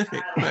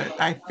specific, but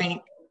I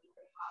think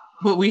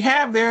what we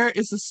have there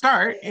is a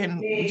start and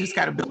we just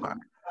got to build on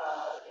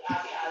it.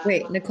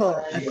 Wait, Nicole,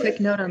 a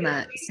quick note on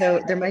that. So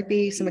there might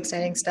be some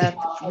exciting stuff.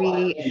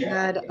 We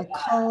had a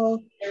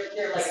call,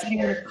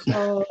 sitting on a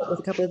call with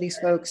a couple of these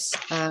folks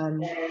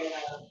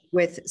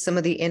with some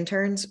of the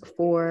interns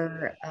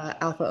for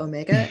Alpha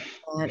Omega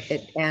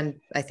and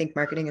I think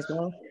marketing as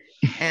well.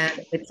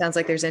 And it sounds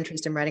like there's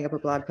interest in writing up a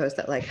blog post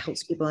that like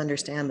helps people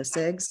understand the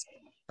SIGs.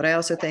 But I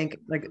also think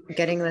like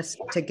getting this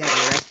together,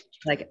 right?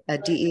 Like a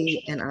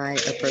DE&I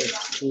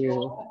approach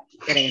to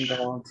getting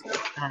involved,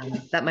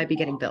 that might be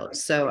getting built.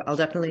 So I'll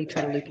definitely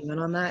try to loop you in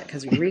on that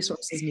because your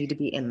resources need to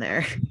be in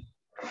there.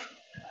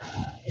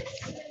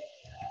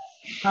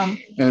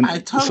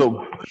 I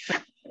totally,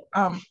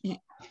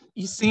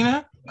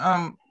 Yusina,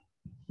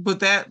 would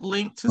that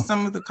link to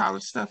some of the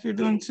college stuff you're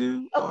doing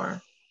too,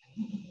 or?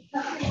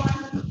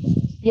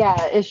 Yeah,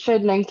 it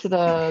should link to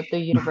the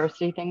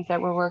university things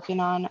that we're working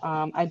on.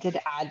 I did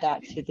add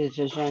that to the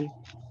vision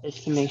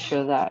just to make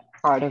sure that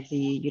part of the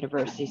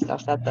university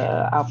stuff that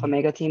the Alpha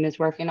Mega team is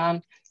working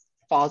on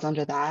falls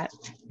under that.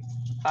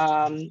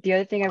 The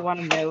other thing I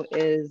want to note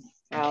is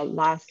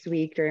last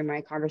week during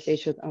my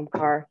conversation with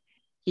Omkar,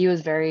 he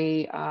was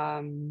very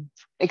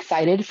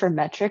excited for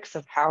metrics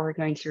of how we're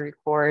going to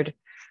record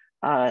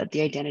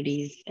the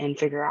identities and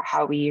figure out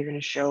how we are going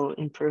to show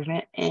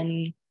improvement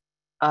in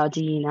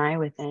DE&I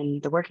within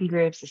the working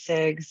groups, the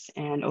SIGs,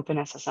 and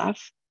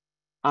OpenSSF.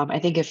 I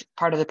think if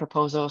part of the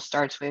proposal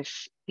starts with,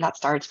 not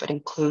starts, but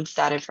includes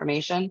that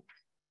information,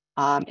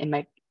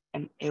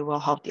 it will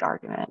help the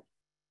argument.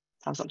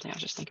 That was something I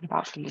was just thinking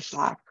about from the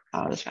Slack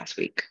this past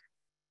week.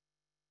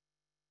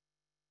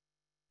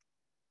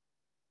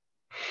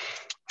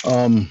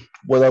 Man,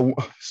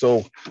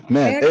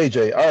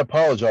 AJ, I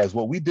apologize.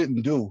 What we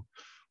didn't do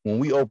when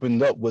we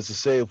opened up was to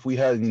say if we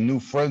had any new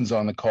friends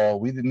on the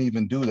call. We didn't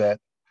even do that.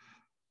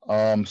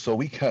 So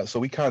we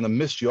kind of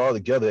missed you all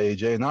together,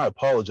 AJ, and I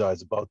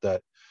apologize about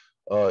that.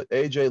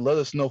 AJ, let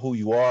us know who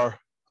you are.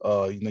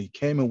 You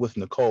came in with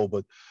Nicole,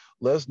 but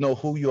let us know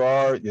who you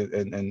are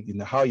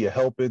and how you're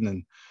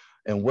helping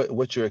and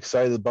what you're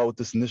excited about with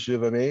this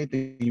initiative. I mean,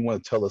 anything you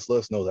want to tell us, let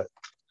us know that.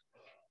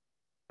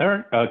 All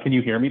right. Can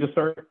you hear me to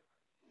start?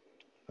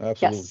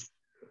 Absolutely. Yes.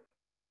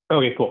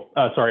 Okay, cool.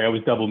 Sorry, I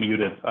was double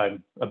muted.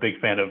 I'm a big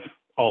fan of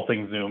all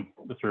things Zoom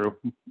through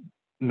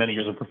many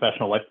years of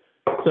professional life.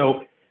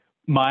 So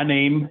my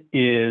name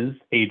is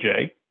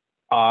AJ.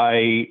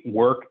 I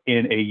work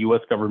in a U.S.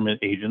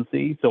 government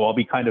agency, so I'll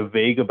be kind of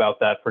vague about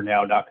that for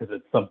now, not because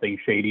it's something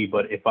shady,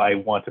 but if I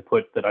want to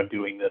put that I'm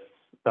doing this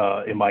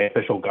in my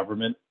official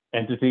government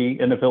entity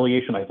and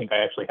affiliation, I think I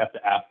actually have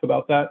to ask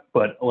about that.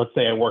 But let's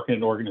say I work in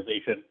an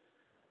organization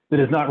that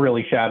is not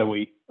really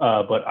shadowy,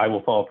 but I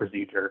will follow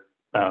procedure.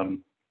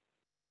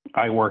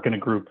 I work in a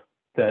group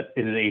that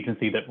is an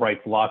agency that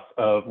writes lots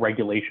of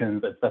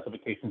regulations and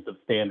specifications of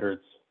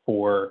standards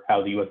for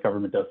how the U.S.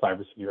 government does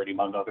cybersecurity,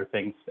 among other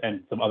things,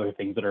 and some other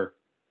things that are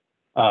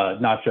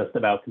not just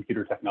about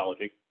computer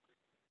technology.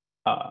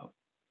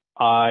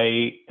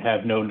 I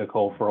have known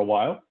Nicole for a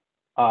while.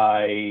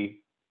 I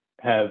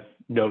have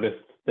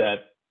noticed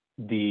that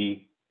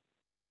the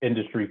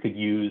industry could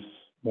use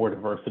more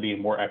diversity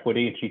and more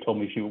equity, and she told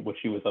me what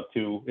she was up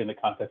to in the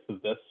context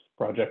of this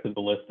project of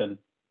the list and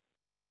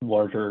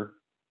longer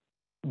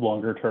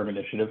term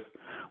initiatives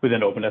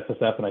within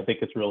OpenSSF, and I think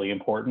it's really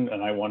important,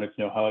 and I wanted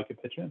to know how I could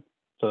pitch in.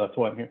 So that's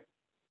why I'm here.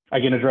 I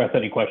can address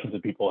any questions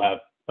that people have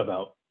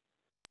about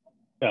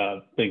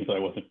things that I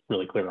wasn't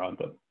really clear on,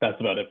 but that's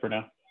about it for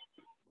now.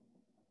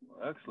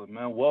 Excellent,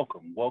 man.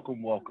 Welcome. Thank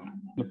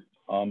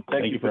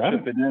you for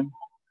chipping in.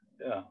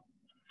 Yeah.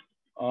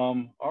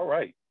 All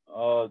right.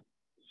 And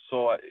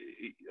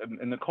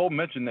Nicole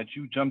mentioned that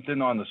you jumped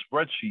in on the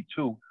spreadsheet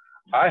too.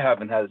 I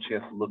haven't had a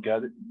chance to look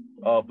at it,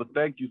 but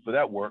thank you for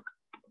that work.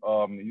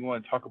 You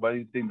want to talk about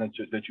anything that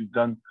you've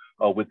done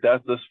with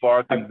that thus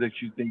far, things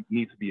that you think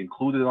need to be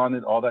included on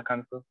it, all that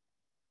kind of stuff?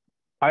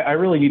 I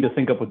really need to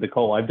sync up with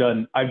Nicole. I've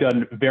done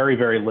very,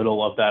 very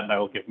little of that, and I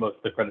will give most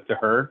of the credit to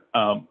her.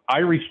 I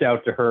reached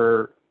out to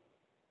her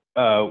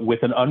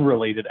with an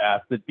unrelated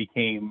ask that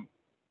became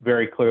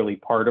very clearly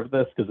part of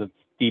this because it's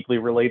deeply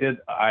related.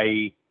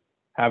 I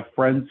have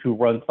friends who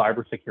run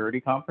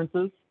cybersecurity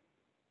conferences,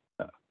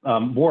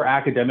 more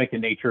academic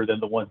in nature than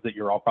the ones that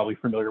you're all probably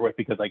familiar with,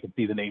 because I can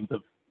see the names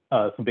of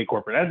some big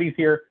corporate entities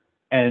here.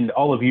 And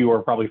all of you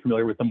are probably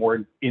familiar with the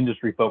more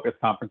industry-focused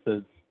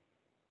conferences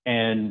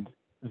and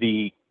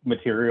the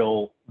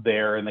material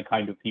there and the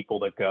kind of people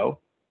that go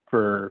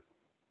for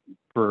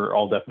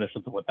all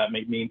definitions of what that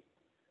may mean.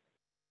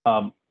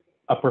 A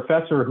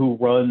professor who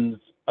runs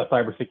a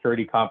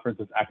cybersecurity conference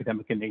is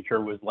academic in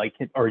nature was like,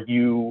 are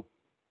you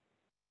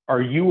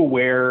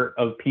aware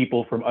of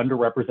people from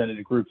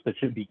underrepresented groups that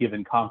should be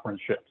given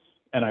conferenceships?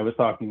 And I was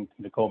talking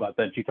to Nicole about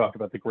that. And she talked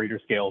about the greater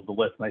scale of the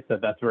list. And I said,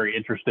 that's very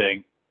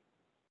interesting.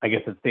 I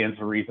guess it stands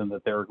to reason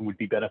that there would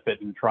be benefit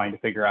in trying to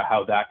figure out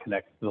how that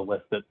connects to the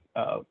list that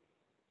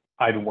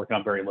I've been working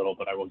on very little,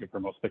 but I will give her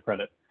most of the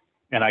credit.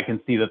 And I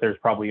can see that there's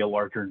probably a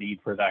larger need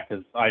for that,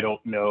 because I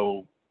don't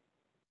know,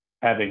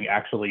 having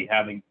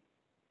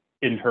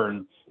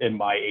interns in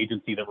my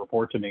agency that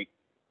report to me,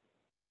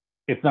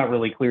 it's not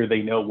really clear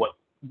they know what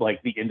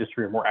like the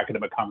industry or more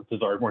academic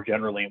conferences are more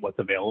generally and what's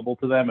available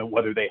to them and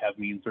whether they have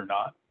means or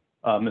not,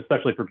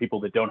 especially for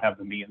people that don't have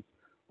the means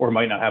or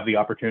might not have the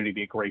opportunity. It'd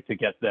be great to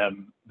get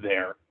them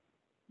there.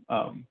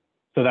 So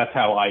that's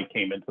how I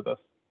came into this.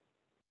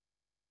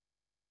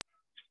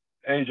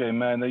 AJ,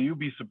 man, now you'd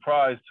be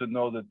surprised to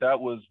know that that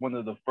was one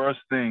of the first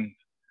things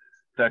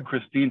that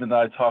Christine and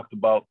I talked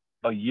about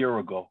a year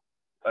ago.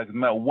 Like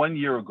about 1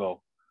 year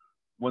ago,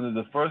 one of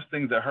the first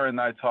things that her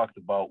and I talked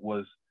about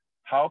was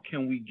how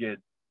can we get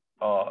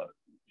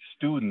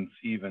students,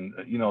 even,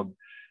 you know,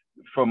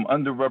 from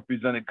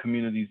underrepresented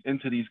communities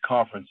into these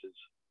conferences,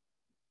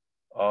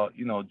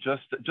 you know,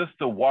 just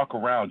to walk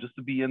around, just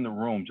to be in the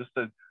room, just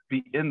to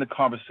be in the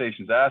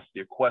conversations, ask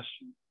their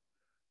questions.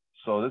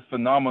 So it's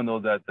phenomenal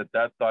that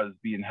thought is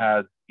being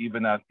had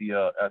even at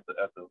the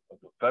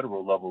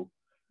federal level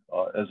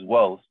as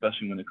well,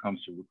 especially when it comes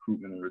to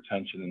recruitment and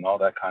retention and all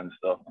that kind of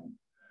stuff.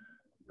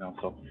 You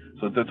know,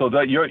 so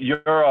that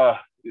you're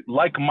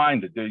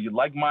like-minded. You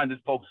like-minded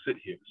folks sit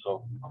here.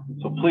 So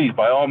please,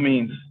 by all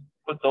means,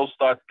 put those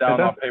thoughts down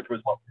on paper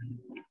as well.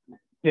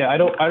 Yeah, I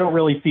don't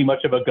really see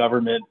much of a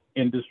government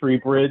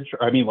industry bridge.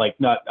 I mean, like,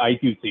 I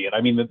do see it.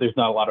 I mean, that there's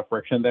not a lot of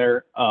friction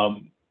there.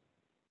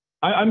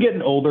 I'm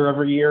getting older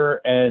every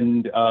year,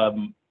 and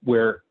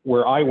where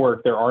I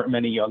work, there aren't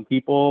many young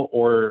people,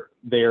 or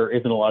there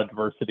isn't a lot of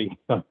diversity in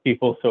young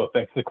people. So it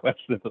begs the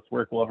question if this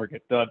work will ever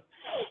get done.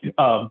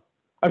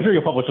 I'm sure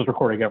you'll publish this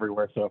recording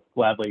everywhere, so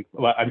gladly.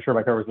 I'm sure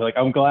my coverage will be like,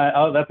 I'm glad.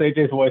 Oh, that's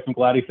AJ's voice. I'm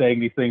glad he's saying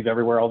these things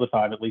everywhere all the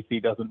time. At least he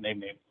doesn't name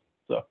names.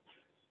 So.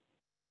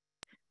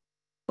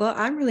 Well,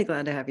 I'm really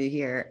glad to have you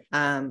here.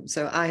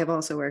 So I have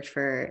also worked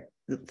for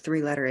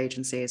 3-letter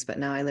agencies, but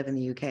now I live in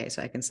the UK.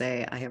 So I can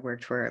say I have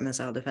worked for a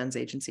missile defense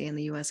agency in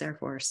the US Air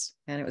Force,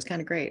 and it was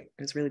kind of great.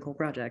 It was really cool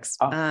projects.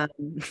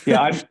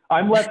 Yeah,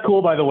 I'm less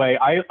cool, by the way.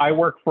 I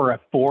work for a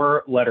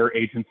 4-letter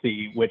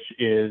agency, which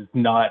is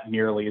not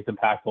nearly as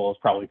impactful as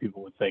probably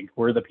people would think.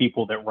 We're the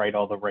people that write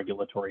all the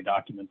regulatory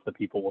documents that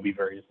people will be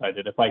very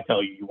excited. If I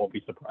tell you, you won't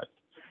be surprised.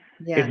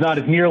 Yeah. It's not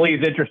as nearly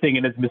as interesting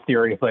and as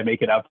mysterious as I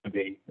make it out to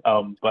be,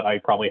 but I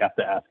probably have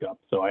to ask up,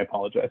 so I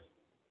apologize.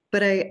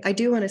 But I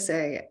do want to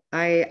say,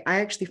 I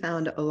actually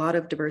found a lot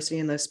of diversity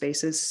in those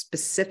spaces,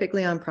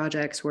 specifically on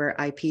projects where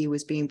IP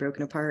was being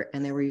broken apart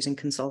and they were using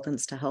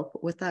consultants to help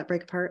with that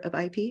break apart of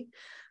IP.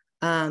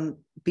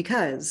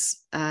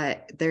 Because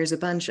there's a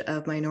bunch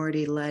of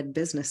minority-led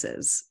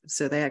businesses,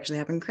 so they actually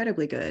have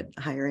incredibly good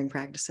hiring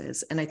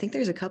practices. And I think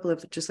there's a couple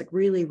of just like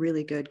really,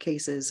 really good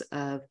cases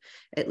of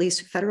at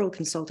least federal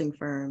consulting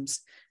firms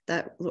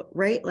that,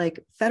 right, like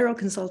federal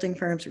consulting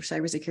firms for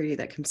cybersecurity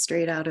that come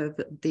straight out of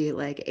the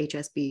like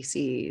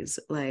HSBCs,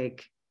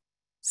 like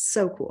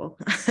so cool.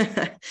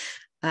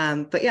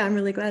 But yeah, I'm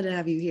really glad to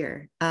have you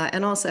here.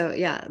 And also,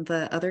 yeah,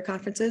 the other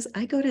conferences,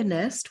 I go to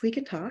NEST, we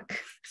can talk.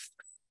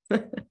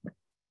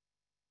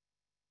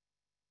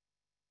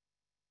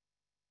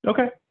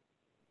 Okay.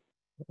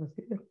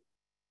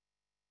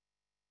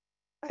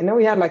 I know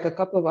we had like a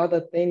couple of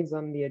other things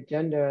on the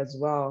agenda as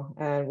well,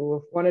 and we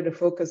wanted to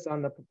focus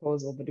on the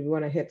proposal, but do we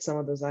want to hit some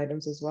of those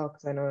items as well?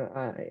 Because I know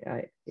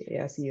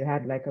I see you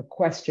had like a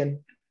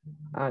question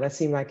that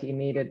seemed like you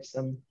needed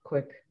some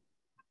quick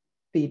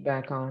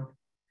feedback on.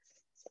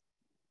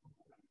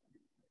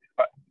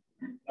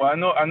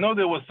 Well, I know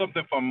there was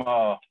something from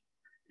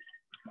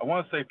I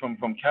want to say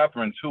from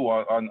Catherine too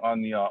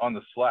on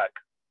the Slack.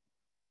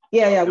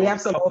 Yeah, we have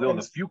some. There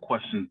was a few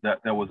questions that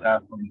was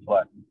asked on the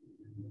Slack.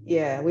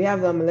 Yeah, we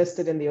have them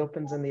listed in the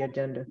opens in the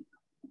agenda.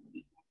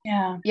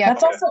 Yeah,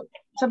 that's also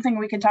something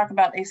we could talk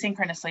about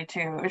asynchronously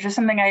too. It was just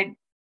something I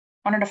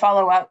wanted to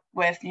follow up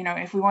with. You know,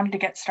 if we wanted to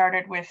get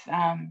started with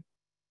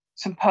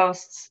some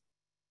posts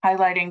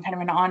highlighting kind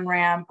of an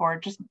on-ramp or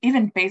just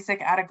even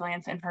basic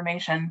at-a-glance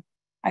information,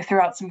 I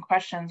threw out some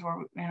questions where,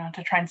 you know,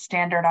 to try and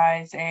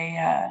standardize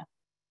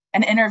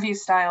an interview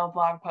style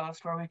blog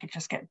post where we could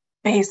just get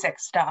basic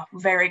stuff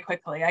very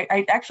quickly.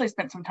 I actually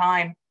spent some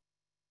time,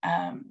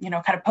 you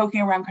know, kind of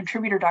poking around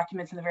contributor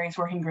documents in the various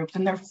working groups,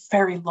 and they're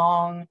very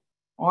long,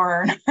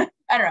 or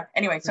I don't know.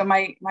 Anyway, so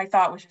my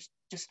thought was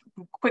just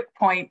quick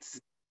points.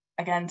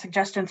 Again,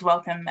 suggestions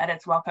welcome,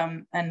 edits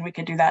welcome, and we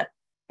could do that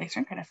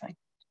asynchronously.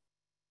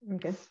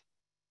 Okay.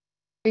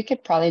 We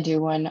could probably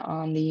do one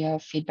on the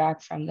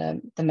feedback from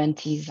the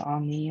mentees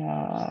on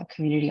the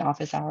community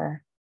office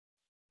hour.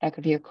 That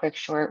could be a quick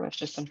short with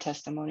just some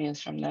testimonials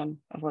from them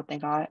of what they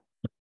got.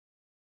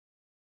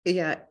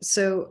 Yeah,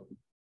 so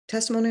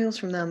testimonials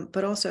from them,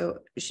 but also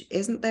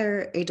isn't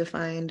there a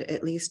defined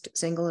at least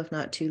single, if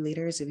not 2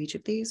 leaders of each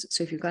of these?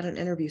 So if you've got an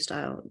interview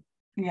style,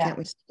 can't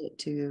we send it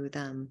to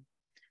them?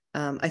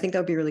 I think that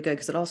would be really good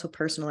because it also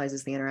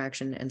personalizes the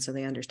interaction, and so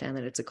they understand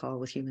that it's a call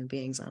with human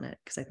beings on it,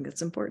 because I think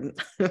that's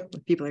important.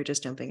 People are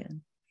just jumping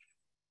in.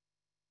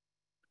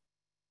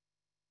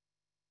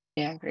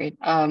 Yeah, great.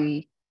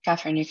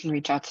 Catherine, you can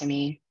reach out to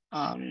me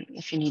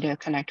if you need to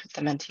connect with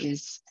the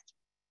mentees.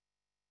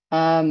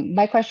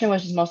 My question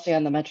was just mostly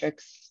on the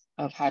metrics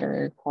of how to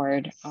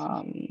record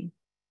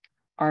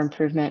our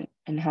improvement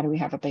and how do we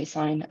have a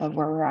baseline of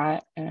where we're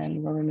at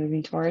and where we're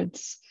moving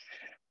towards.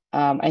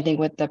 I think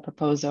with the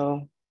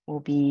proposal, we'll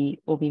be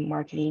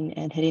marketing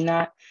and hitting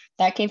that.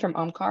 That came from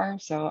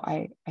Omkar, so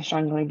I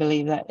strongly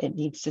believe that it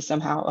needs to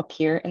somehow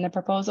appear in the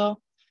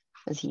proposal,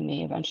 because he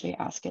may eventually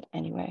ask it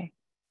anyway.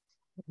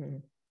 Mm-hmm.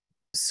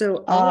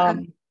 So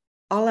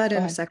I'll add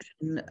in a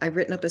section. I've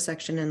written up a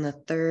section in the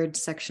 3rd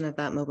section of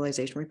that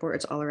mobilization report.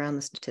 It's all around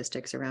the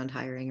statistics around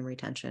hiring and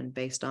retention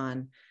based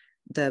on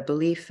the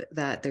belief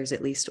that there's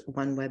at least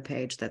one web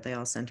page that they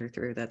all center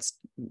through. That's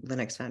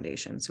Linux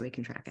Foundation, so we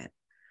can track it.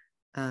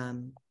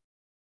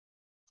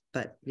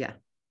 But yeah,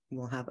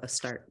 we'll have a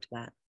start to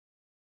that.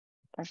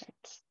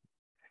 Perfect.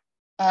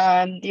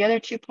 The other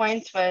 2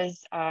 points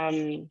was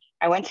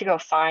I went to go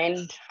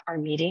find our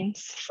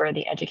meetings for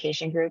the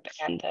education group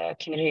and the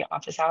community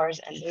office hours,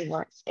 and they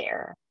weren't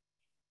there.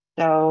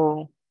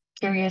 So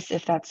curious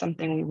if that's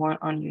something we want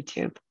on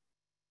YouTube.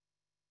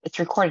 It's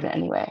recorded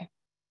anyway.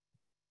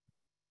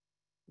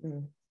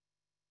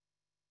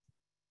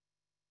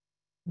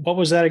 What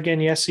was that again,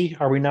 Yessie?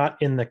 Are we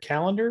not in the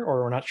calendar,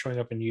 or we're not showing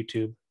up in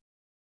YouTube?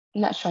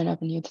 Not showing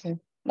up in YouTube.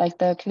 Like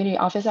the community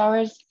office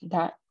hours,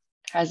 that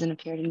hasn't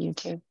appeared in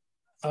YouTube.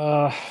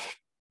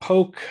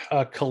 Poke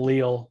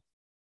Khalil.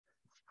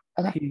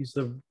 Okay. He's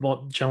the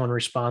gentleman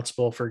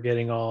responsible for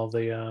getting all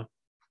the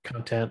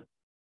content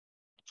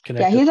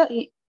connected.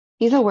 Yeah,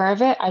 he's aware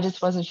of it. I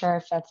just wasn't sure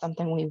if that's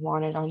something we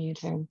wanted on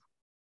YouTube.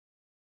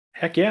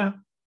 Heck yeah.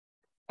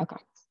 Okay.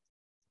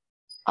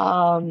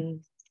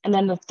 And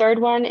then the third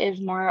one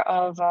is more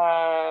of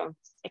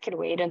it could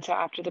wait until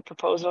after the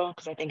proposal,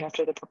 because I think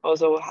after the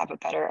proposal we'll have a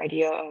better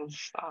idea of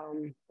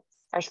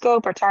our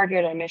scope, our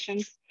target, our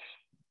mission.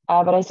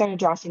 But I started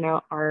drafting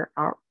out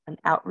an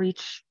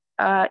outreach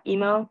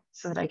email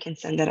so that I can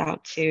send it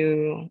out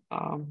to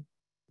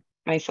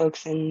my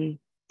folks in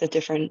the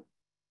different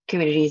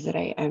communities that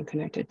I am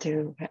connected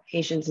to,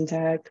 Haitians in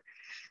tech,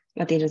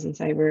 Latinas in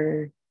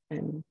cyber,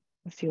 and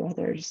a few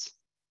others.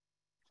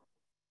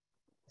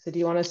 So do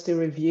you want us to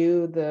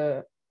review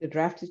the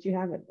draft that you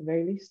have at the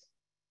very least?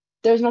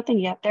 There's nothing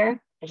yet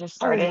there. I just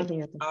started. Nothing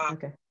yet there.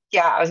 Okay.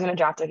 Yeah, I was going to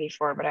draft it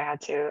before, but I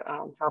had to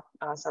help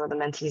some of the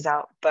mentees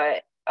out.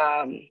 But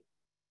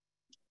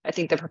I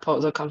think the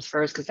proposal comes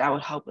first because that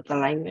would help with the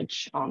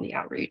language on the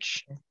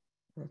outreach.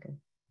 Okay.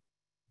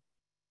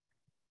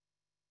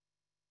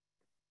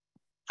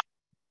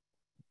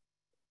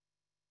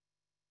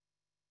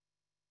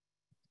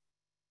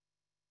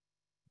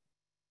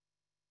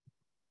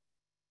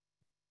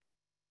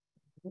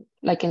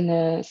 Like in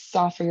the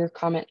software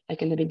comment,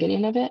 like in the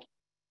beginning of it.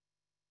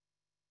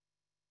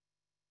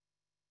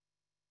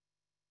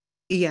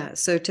 Yeah,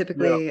 so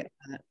typically,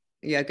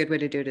 yeah, a good way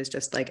to do it is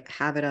just like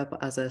have it up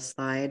as a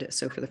slide.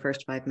 So for the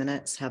first 5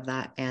 minutes, have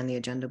that and the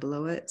agenda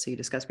below it. So you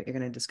discuss what you're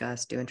going to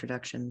discuss, do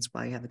introductions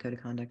while you have the code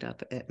of conduct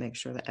up. It makes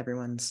sure that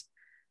everyone's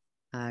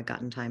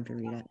gotten time to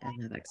read it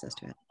and have access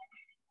to it.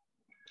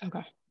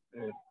 Okay.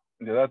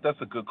 Yeah, that's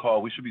a good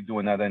call. We should be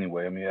doing that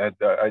anyway. I mean,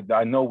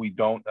 I know we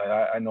don't.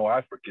 I know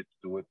I forget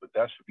to do it, but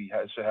that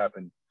should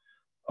happen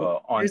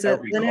on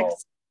every call.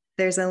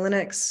 There's a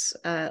Linux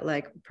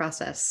like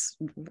process.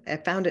 I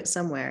found it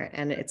somewhere,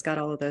 and it's got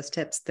all of those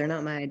tips. They're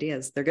not my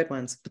ideas; they're good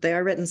ones, but they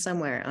are written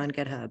somewhere on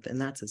GitHub, and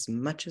that's as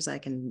much as I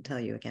can tell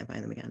you. I can't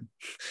find them again.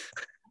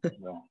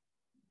 No.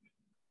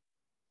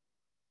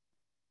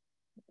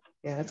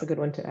 Yeah, that's a good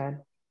one to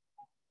add.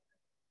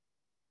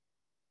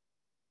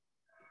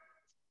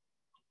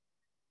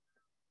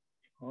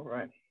 All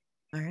right.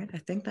 All right, I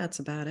think that's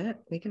about it.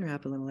 We can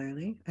wrap a little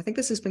early. I think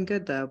this has been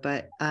good though,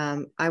 but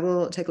I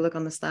will take a look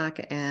on the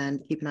Slack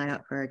and keep an eye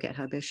out for our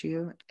GitHub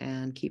issue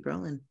and keep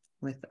rolling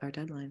with our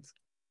deadlines.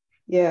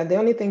 Yeah, the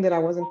only thing that I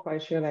wasn't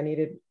quite sure I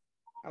needed,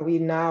 are we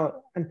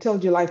now, until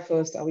July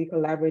 1st, are we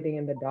collaborating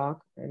in the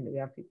doc and we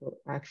have people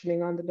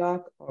actioning on the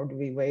doc, or do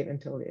we wait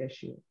until the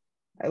issue?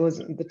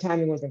 The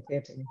timing wasn't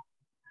clear to me.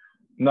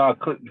 No,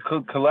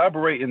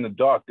 collaborate in the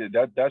doc.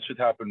 That should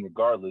happen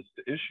regardless.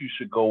 The issue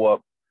should go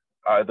up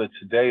either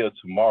today or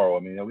tomorrow.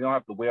 I mean, we don't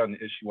have to wait on the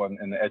issue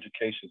in the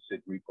education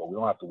SIG repo. We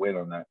don't have to wait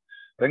on that.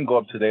 They can go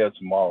up today or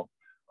tomorrow.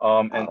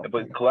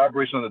 But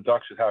collaboration on the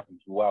doc should happen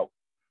throughout.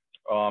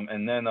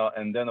 And then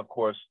of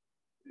course,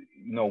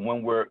 you know,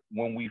 when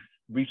we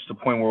reach the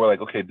point where we're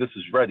like, okay, this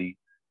is ready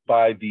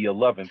by the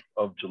 11th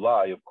of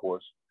July, of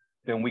course,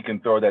 then we can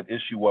throw that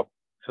issue up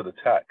to the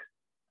TAC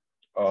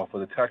for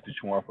the TAC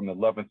issue from the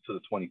 11th to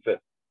the 25th.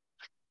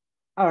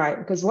 All right,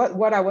 because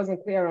what I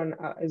wasn't clear on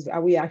is,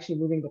 are we actually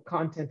moving the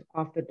content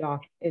off the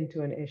doc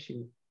into an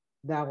issue?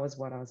 That was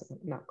what I was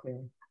not clear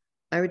on.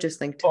 I would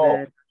just link to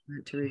the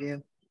document to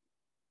review.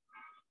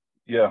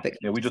 Yeah,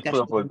 we just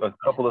put up a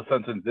couple of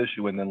sentence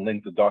issue and then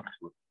link the doc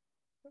to it.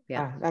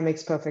 Yeah, that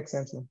makes perfect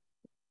sense now.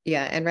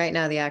 Yeah, and right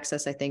now the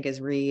access, I think, is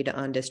read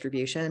on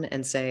distribution,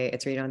 and say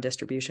it's read on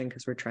distribution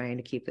because we're trying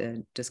to keep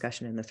the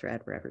discussion in the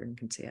thread where everyone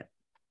can see it.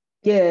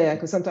 Yeah,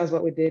 because sometimes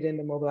what we did in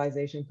the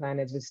mobilization plan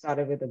is we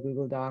started with a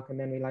Google Doc, and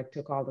then we like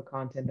took all the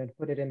content and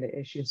put it in the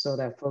issue so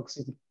that folks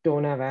who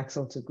don't have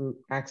access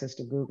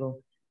to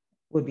Google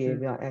would be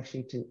able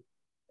actually to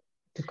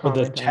comment.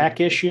 For the TAC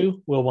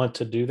issue, we'll want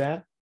to do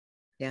that.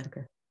 Yeah.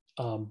 Okay.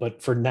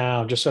 But for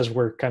now, just as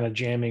we're kind of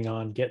jamming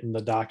on getting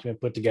the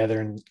document put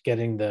together and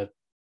getting the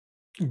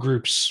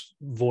group's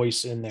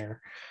voice in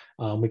there,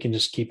 we can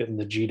just keep it in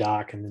the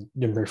GDoc and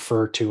then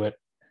refer to it.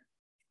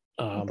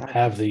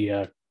 Have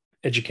the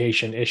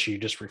education issue,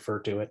 just refer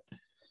to it.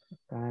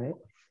 Got it.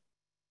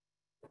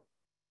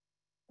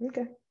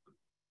 Okay.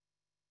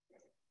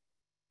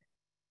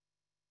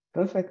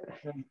 Perfect.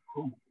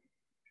 Cool.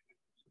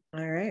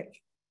 All right.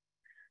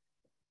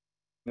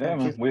 Yeah,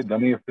 man. I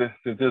mean,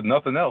 if there's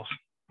nothing else.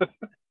 Good.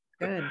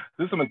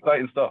 This is some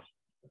exciting stuff.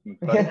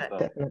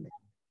 Definitely.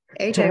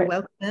 AJ,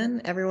 welcome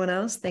in. Everyone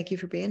else, thank you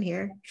for being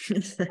here.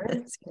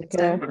 Take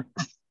care.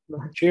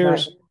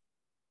 Cheers.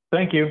 Bye.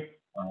 Thank you.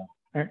 All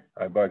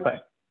right, bye.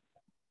 Bye.